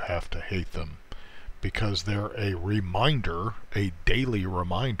 and you have to hate them, because they're a reminder, a daily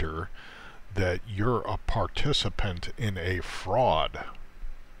reminder, that you're a participant in a fraud.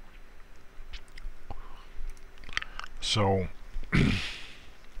 So,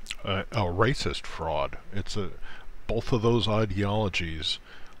 a racist fraud. It's both of those ideologies,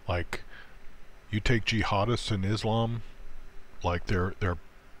 like, you take jihadists in Islam, like they're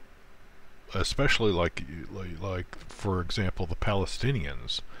especially like for example the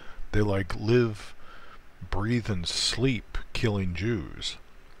Palestinians, they like live, breathe and sleep killing Jews.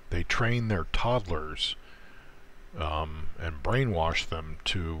 They train their toddlers and brainwash them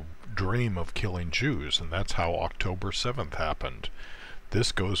to dream of killing Jews, and that's how October 7th happened.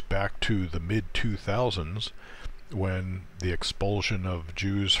 This goes back to the mid-2000s, when the expulsion of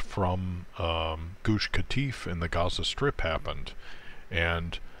Jews from Gush Katif in the Gaza Strip happened,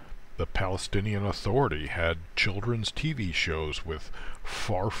 and the Palestinian Authority had children's TV shows with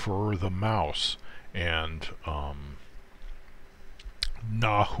Farfur the mouse and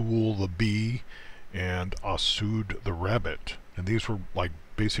Nahul the bee and Asud the rabbit, and these were like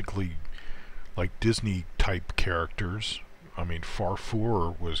basically like Disney type characters. I mean,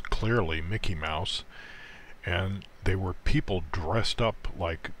 Farfur was clearly Mickey Mouse, and they were people dressed up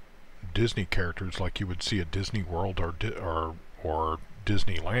like Disney characters, like you would see at Disney World or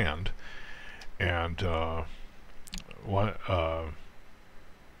Disneyland. And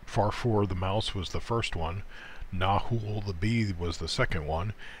Farfour the mouse was the first one, Nahul the bee was the second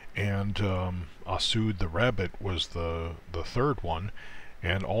one, and Asud the rabbit was the third one,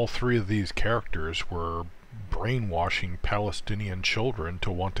 and all three of these characters were brainwashing Palestinian children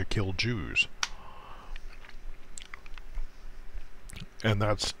to want to kill Jews. And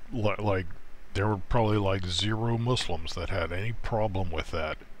that's like, there were probably like 0 Muslims that had any problem with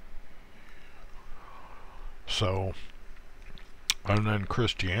that. So, and then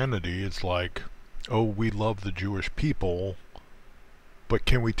Christianity, it's like, oh, we love the Jewish people, but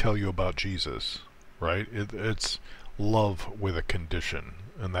can we tell you about Jesus, right? It's love with a condition,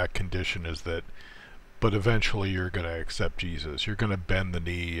 and that condition is that, but eventually you're going to accept Jesus. You're going to bend the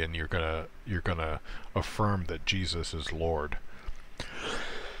knee, and you're going to affirm that Jesus is Lord.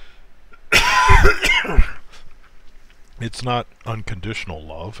 It's not unconditional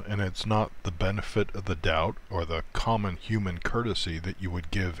love, and it's not the benefit of the doubt or the common human courtesy that you would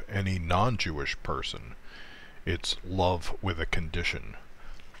give any non-Jewish person. It's love with a condition.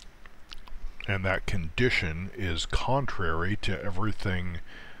 And that condition is contrary to everything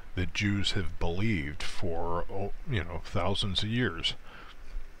that Jews have believed for, thousands of years.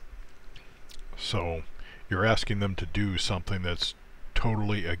 So you're asking them to do something that's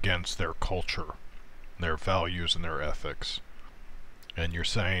totally against their culture, their values, and their ethics. And you're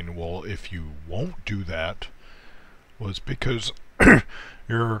saying, well, if you won't do that, well, it's because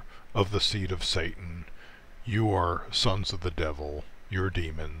you're of the seed of Satan, you are sons of the devil, you're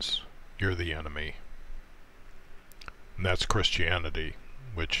demons, you're the enemy. And that's Christianity,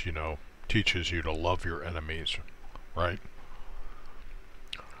 which, teaches you to love your enemies, right?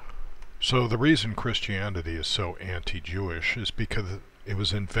 So the reason Christianity is so anti-Jewish is because it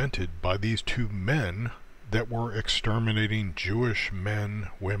was invented by these two men that were exterminating Jewish men,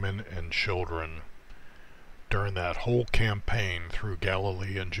 women, and children during that whole campaign through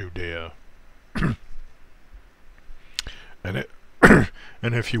Galilee and Judea. And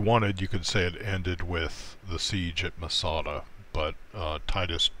and if you wanted, you could say it ended with the siege at Masada, but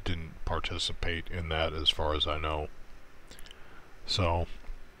Titus didn't participate in that as far as I know. So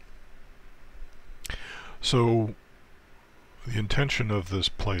the intention of this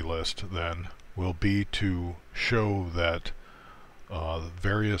playlist then will be to show that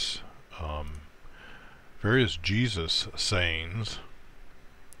various Jesus sayings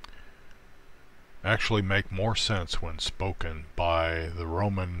actually make more sense when spoken by the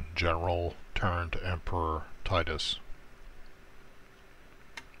Roman general turned emperor Titus,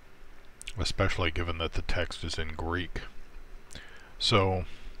 especially given that the text is in Greek. So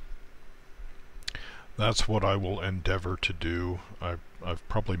that's what I will endeavor to do. I've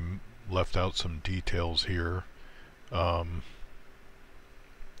probably left out some details here.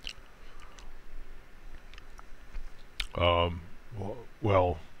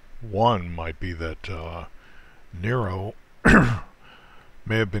 Well, one might be that Nero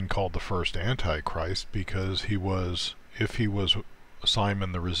may have been called the first Antichrist because if he was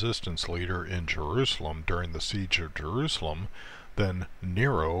Simon the resistance leader in Jerusalem during the siege of Jerusalem, then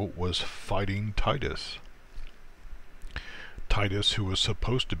Nero was fighting Titus. Titus, who was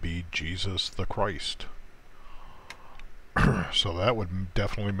supposed to be Jesus the Christ. So that would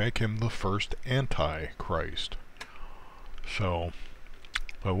definitely make him the first Antichrist. So,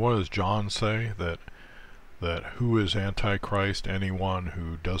 but what does John say? That who is Antichrist? Anyone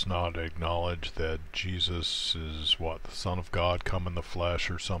who does not acknowledge that Jesus is, what, the Son of God come in the flesh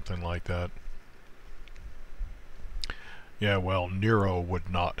or something like that? Yeah, well, Nero would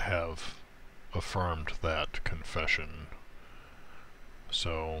not have affirmed that confession.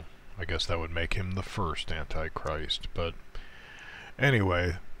 So, I guess that would make him the first Antichrist. But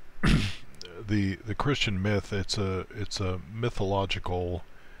anyway, the Christian myth, it's a mythological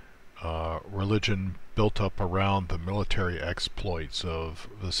religion built up around the military exploits of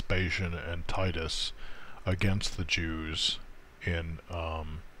Vespasian and Titus against the Jews in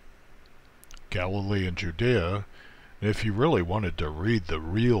Galilee and Judea. And if you really wanted to read the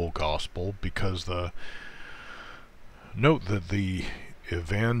real gospel, because note that the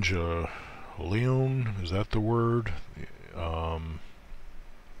Evangelion, is that the word?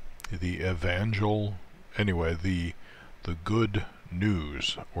 The Evangel, anyway, the good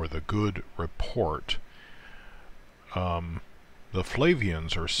news or the good report. The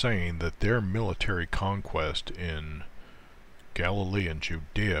Flavians are saying that their military conquest in Galilee and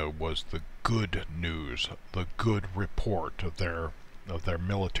Judea was the good news, the good report of their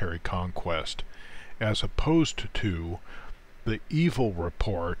military conquest, as opposed to the evil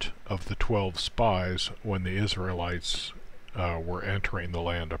report of the 12 spies when the Israelites were entering the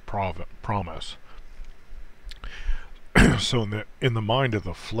land of promise. So in the mind of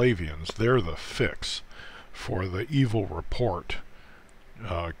the Flavians, they're the fix for the evil report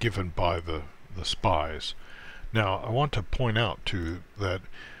given by the spies. Now, I want to point out too that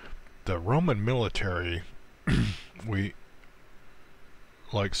the Roman military, we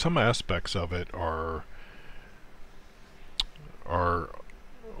like some aspects of it are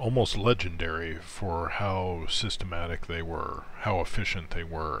almost legendary for how systematic they were, how efficient they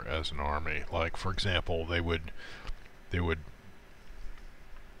were as an army. Like, for example, they would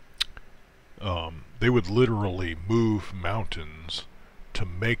literally move mountains to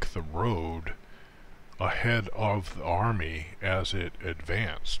make the road ahead of the army as it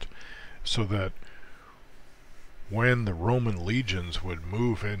advanced, so that when the Roman legions would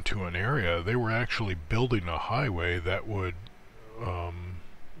move into an area, they were actually building a highway that would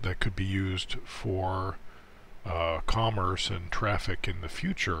that could be used for commerce and traffic in the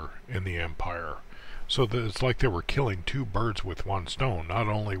future in the empire. So that it's like they were killing two birds with one stone. Not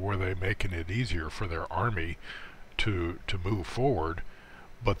only were they making it easier for their army to move forward,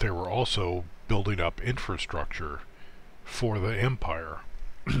 but they were also building up infrastructure for the empire.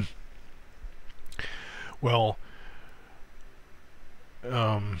 Well,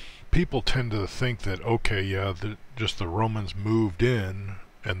 people tend to think that, okay, yeah, just the Romans moved in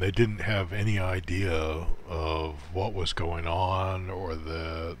and they didn't have any idea of what was going on or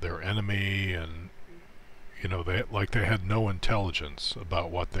their enemy, and you know, they had no intelligence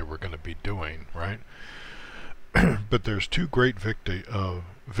about what they were going to be doing, right? But there's two great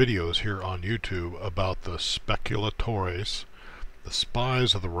videos here on YouTube about the speculatores, the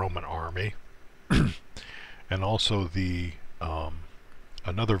spies of the Roman army, and also the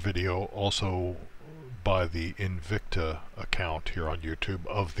another video also by the Invicta account here on YouTube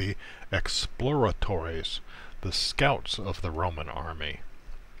of the exploratores, the scouts of the Roman army.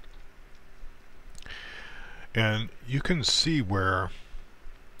 And you can see where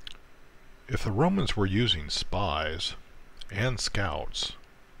if the Romans were using spies and scouts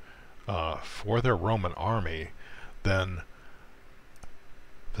for their Roman army, then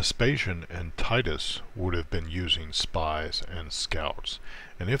Vespasian and Titus would have been using spies and scouts.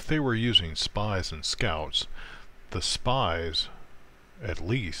 And if they were using spies and scouts, the spies, at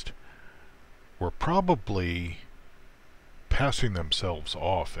least, were probably passing themselves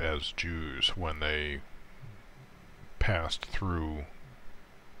off as Jews when they passed through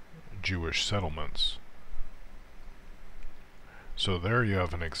Jewish settlements. So there you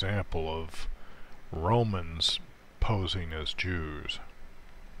have an example of Romans posing as Jews.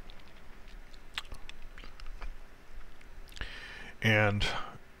 And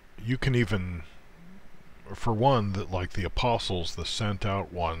you can even, for one, that like the apostles, the sent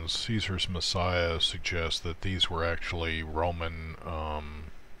out ones, Caesar's Messiah suggests that these were actually Roman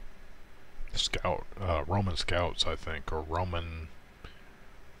Roman scouts, I think, or Roman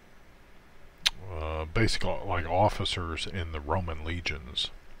basically like officers in the Roman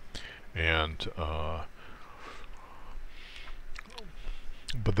legions. And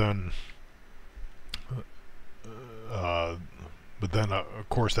but then of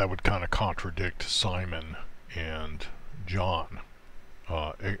course that would kind of contradict Simon and John,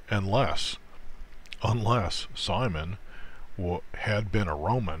 unless Simon had been a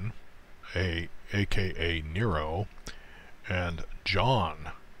Roman, aka Nero, and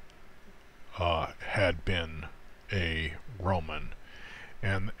John had been a Roman.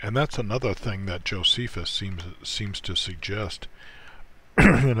 And that's another thing that Josephus seems to suggest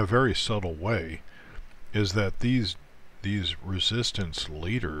in a very subtle way, is that these resistance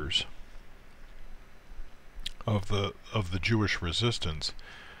leaders of the Jewish resistance,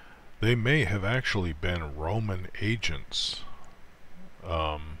 they may have actually been Roman agents.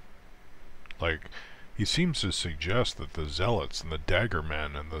 Like, he seems to suggest that the Zealots and the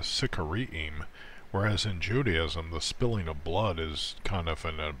Daggermen and the Sicarim, whereas in Judaism the spilling of blood is kind of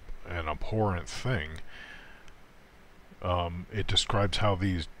an abhorrent thing, it describes how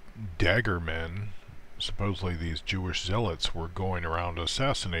these Daggermen, supposedly these Jewish zealots, were going around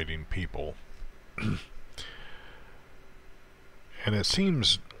assassinating people. And it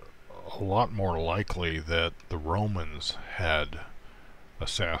seems a lot more likely that the Romans had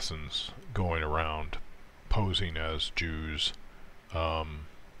assassins going around posing as Jews and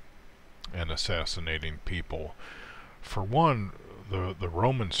assassinating people. For one, the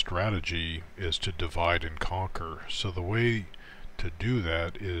Roman strategy is to divide and conquer. So the way to do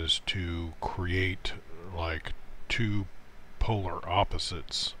that is to create like two polar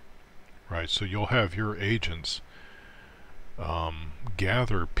opposites, right? So you'll have your agents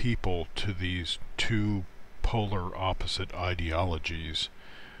gather people to these two polar opposite ideologies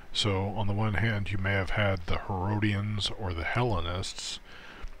So on the one hand, you may have had the Herodians or the Hellenists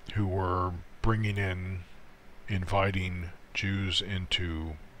who were bringing in, inviting Jews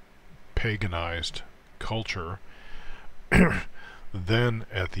into paganized culture. Then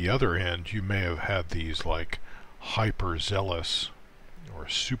at the other end, you may have had these like hyper zealous or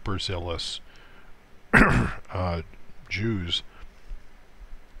super zealous Jews,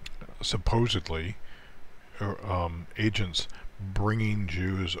 supposedly agents bringing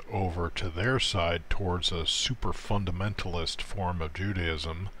Jews over to their side towards a super fundamentalist form of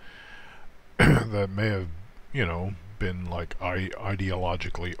Judaism that may have, you know, been like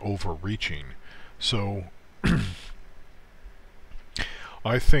ideologically overreaching. So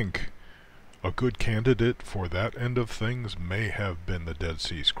I think a good candidate for that end of things may have been the Dead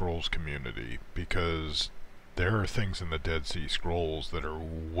Sea Scrolls community, because there are things in the Dead Sea Scrolls that are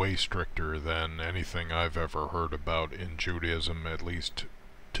way stricter than anything I've ever heard about in Judaism, at least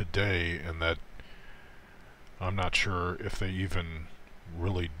today, and that I'm not sure if they even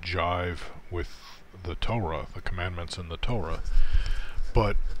really jive with the Torah, the commandments in the Torah.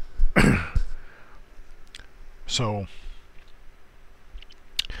 But so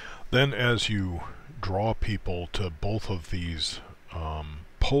then as you draw people to both of these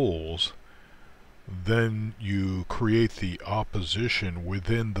poles, then you create the opposition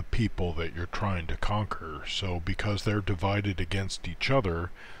within the people that you're trying to conquer. So because they're divided against each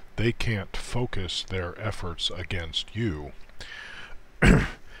other, they can't focus their efforts against you.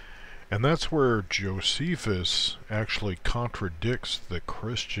 And that's where Josephus actually contradicts the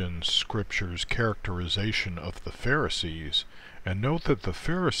Christian scripture's characterization of the Pharisees. And note that the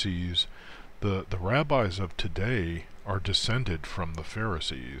Pharisees, the rabbis of today, are descended from the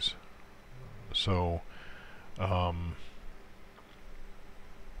Pharisees. So a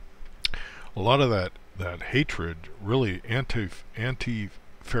lot of that hatred, really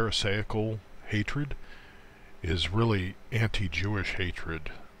anti-Pharisaical hatred, is really anti-Jewish hatred.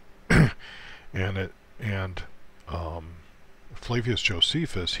 and Flavius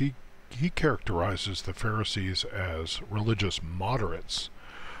Josephus, he characterizes the Pharisees as religious moderates.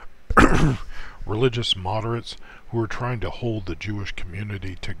 Religious moderates who were trying to hold the Jewish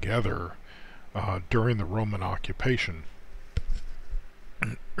community together during the Roman occupation.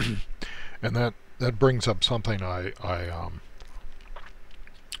 And that brings up something I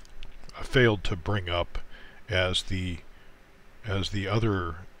failed to bring up as the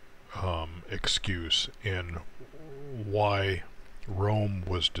other excuse in why Rome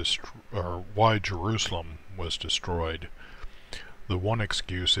was or why Jerusalem was destroyed. The one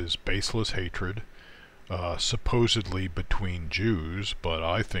excuse is baseless hatred, supposedly between Jews, but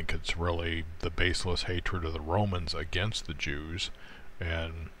I think it's really the baseless hatred of the Romans against the Jews.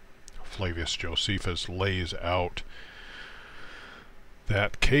 And Flavius Josephus lays out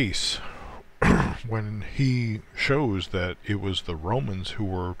that case when he shows that it was the Romans who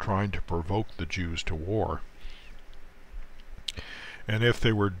were trying to provoke the Jews to war. And if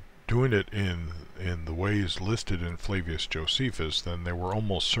they were doing it in the ways listed in Flavius Josephus, then they were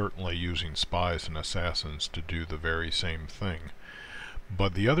almost certainly using spies and assassins to do the very same thing.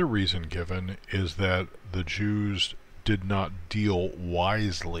 But the other reason given is that the Jews did not deal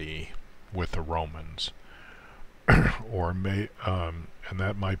wisely with the Romans. Or and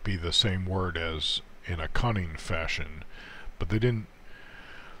that might be the same word as in a cunning fashion, but they didn't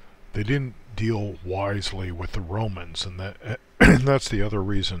deal wisely with the Romans, and that's the other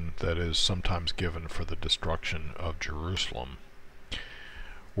reason that is sometimes given for the destruction of Jerusalem.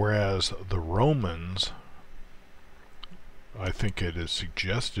 Whereas the Romans, I think it is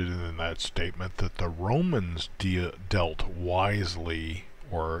suggested in that statement that the Romans dealt wisely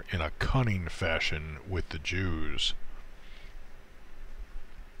or in a cunning fashion with the Jews.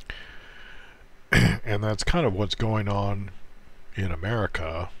 And that's kind of what's going on in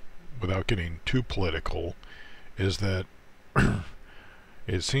America, without getting too political, is that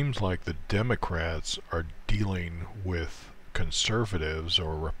it seems like the Democrats are dealing with conservatives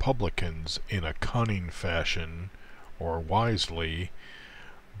or Republicans in a cunning fashion or wisely,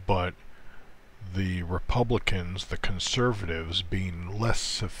 but the Republicans, the conservatives, being less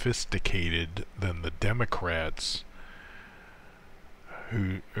sophisticated than the Democrats,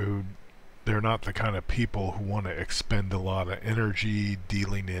 who they're not the kind of people who want to expend a lot of energy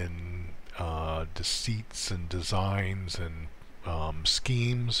dealing in deceits and designs and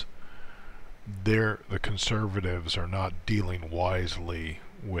schemes. The conservatives are not dealing wisely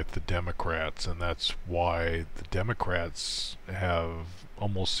with the Democrats, and that's why the Democrats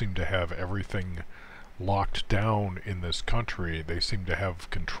almost seem to have everything locked down in this country. They seem to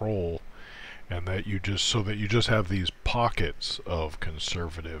have control, and that you just have these pockets of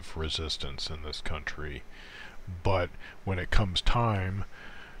conservative resistance in this country. But when it comes time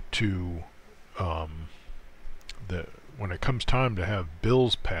to when it comes time to have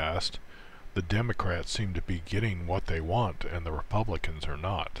bills passed, the Democrats seem to be getting what they want and the Republicans are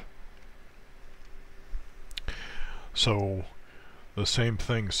not. So the same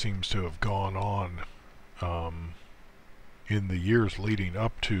thing seems to have gone on in the years leading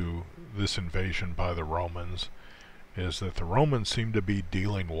up to this invasion by the Romans, is that the Romans seem to be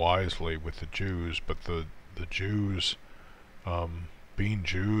dealing wisely with the Jews, but the Jews, being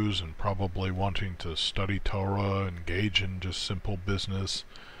Jews and probably wanting to study Torah, engage in just simple business,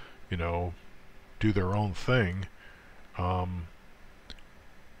 you know, do their own thing,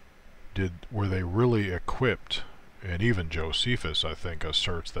 were they really equipped? And even Josephus, I think,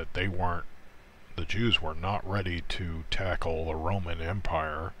 asserts that the Jews were not ready to tackle the Roman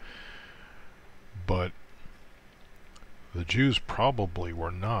Empire, but the Jews probably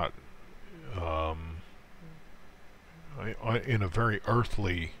were not, in a very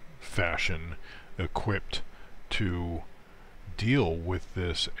earthly fashion, equipped to deal with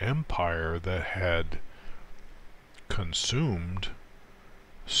this empire that had consumed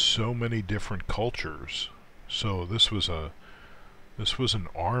so many different cultures. So this was an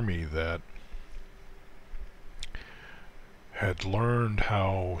army that had learned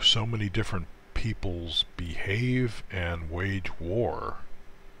how so many different peoples behave and wage war.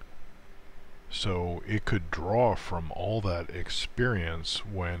 So it could draw from all that experience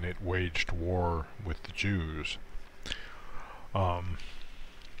when it waged war with the Jews.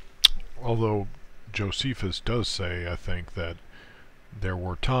 Although Josephus does say, I think, that there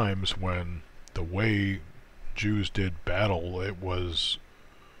were times when the way Jews did battle, it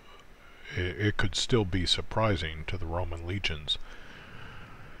could still be surprising to the Roman legions.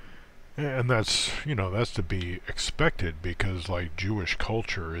 And that's to be expected, because like Jewish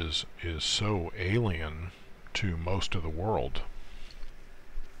culture is so alien to most of the world.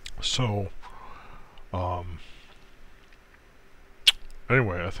 So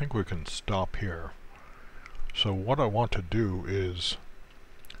anyway, I think we can stop here. So what I want to do is,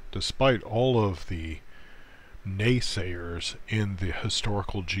 despite all of the naysayers in the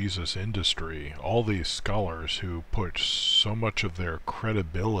historical Jesus industry, all these scholars who put so much of their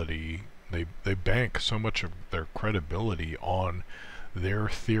credibility, they bank so much of their credibility on their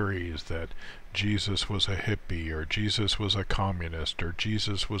theories that Jesus was a hippie, or Jesus was a communist, or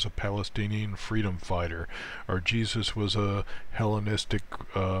Jesus was a Palestinian freedom fighter, or Jesus was a Hellenistic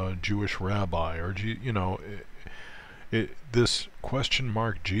Jewish rabbi, or this question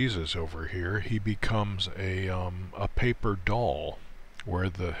mark Jesus over here, he becomes a paper doll, where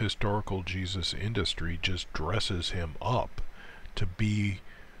the historical Jesus industry just dresses him up to be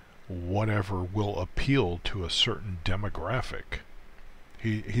whatever will appeal to a certain demographic.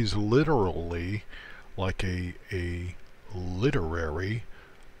 He's literally like a literary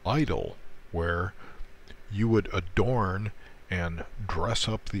idol, where you would adorn and dress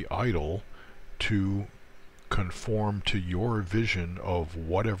up the idol to conform to your vision of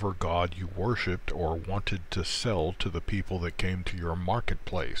whatever God you worshipped or wanted to sell to the people that came to your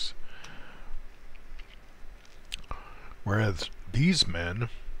marketplace. Whereas these men,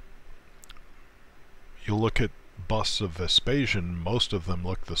 you look at busts of Vespasian, most of them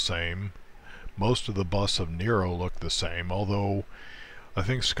look the same. Most of the busts of Nero look the same, although I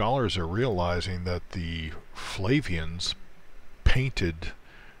think scholars are realizing that the Flavians painted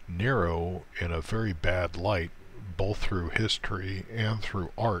Nero in a very bad light, both through history and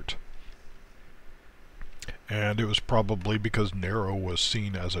through art. And it was probably because Nero was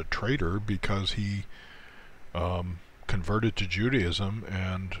seen as a traitor, because he converted to Judaism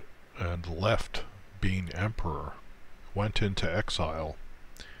and left being emperor, went into exile,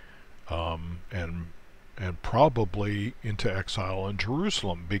 and probably into exile in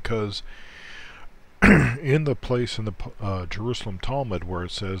Jerusalem, because in the place in the Jerusalem Talmud where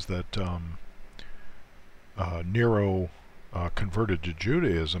it says that Nero converted to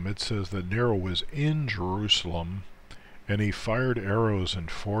Judaism, it says that Nero was in Jerusalem and he fired arrows in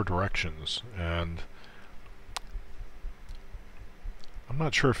 4 directions. And I'm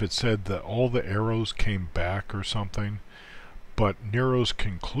not sure if it said that all the arrows came back or something, but Nero's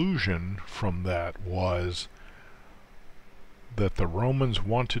conclusion from that was that the Romans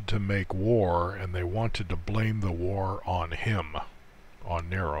wanted to make war, and they wanted to blame the war on him, on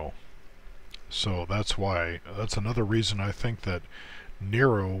Nero. So that's another reason I think that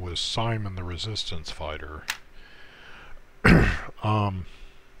Nero was Simon the Resistance Fighter.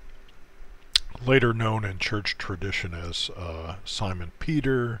 Later known in church tradition as Simon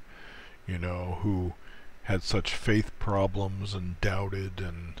Peter, you know, who had such faith problems and doubted,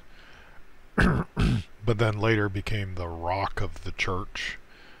 and but then later became the rock of the church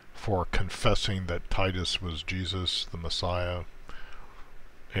for confessing that Titus was Jesus, the Messiah,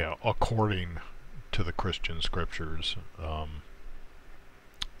 according to the Christian scriptures. Of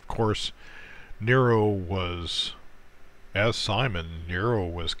course, Nero was, as Simon, Nero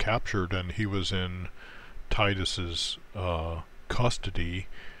was captured and he was in Titus's custody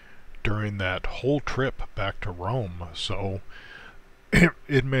during that whole trip back to Rome. So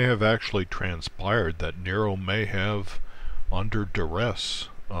it may have actually transpired that Nero may have, under duress,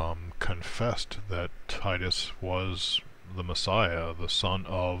 confessed that Titus was the Messiah, the son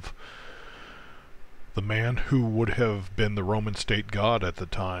of the man who would have been the Roman state god at the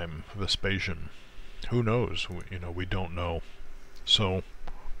time, Vespasian. Who knows? We don't know. So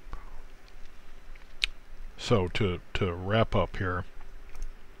to wrap up here,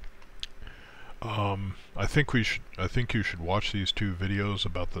 I think you should watch these two videos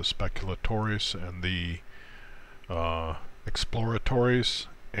about the Speculatores and the Exploratores,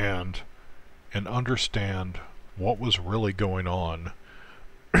 and understand what was really going on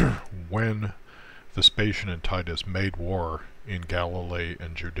when Vespasian and Titus made war in Galilee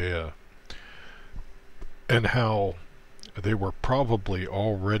and Judea, and how they were probably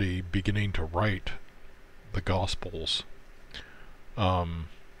already beginning to write the Gospels, the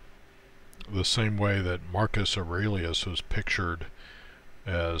same way that Marcus Aurelius was pictured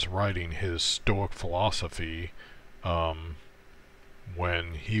as writing his Stoic philosophy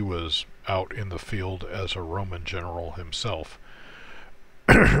when he was out in the field as a Roman general himself.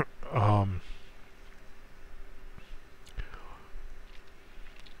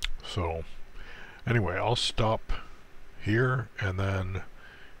 So anyway, I'll stop here, and then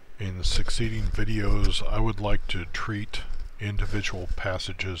in succeeding videos I would like to treat individual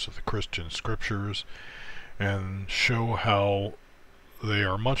passages of the Christian scriptures and show how they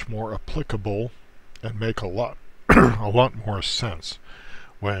are much more applicable and make a lot more sense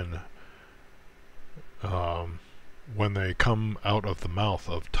when they come out of the mouth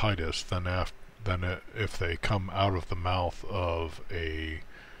of Titus than if they come out of the mouth of a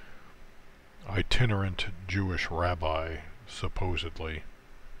itinerant Jewish rabbi, supposedly.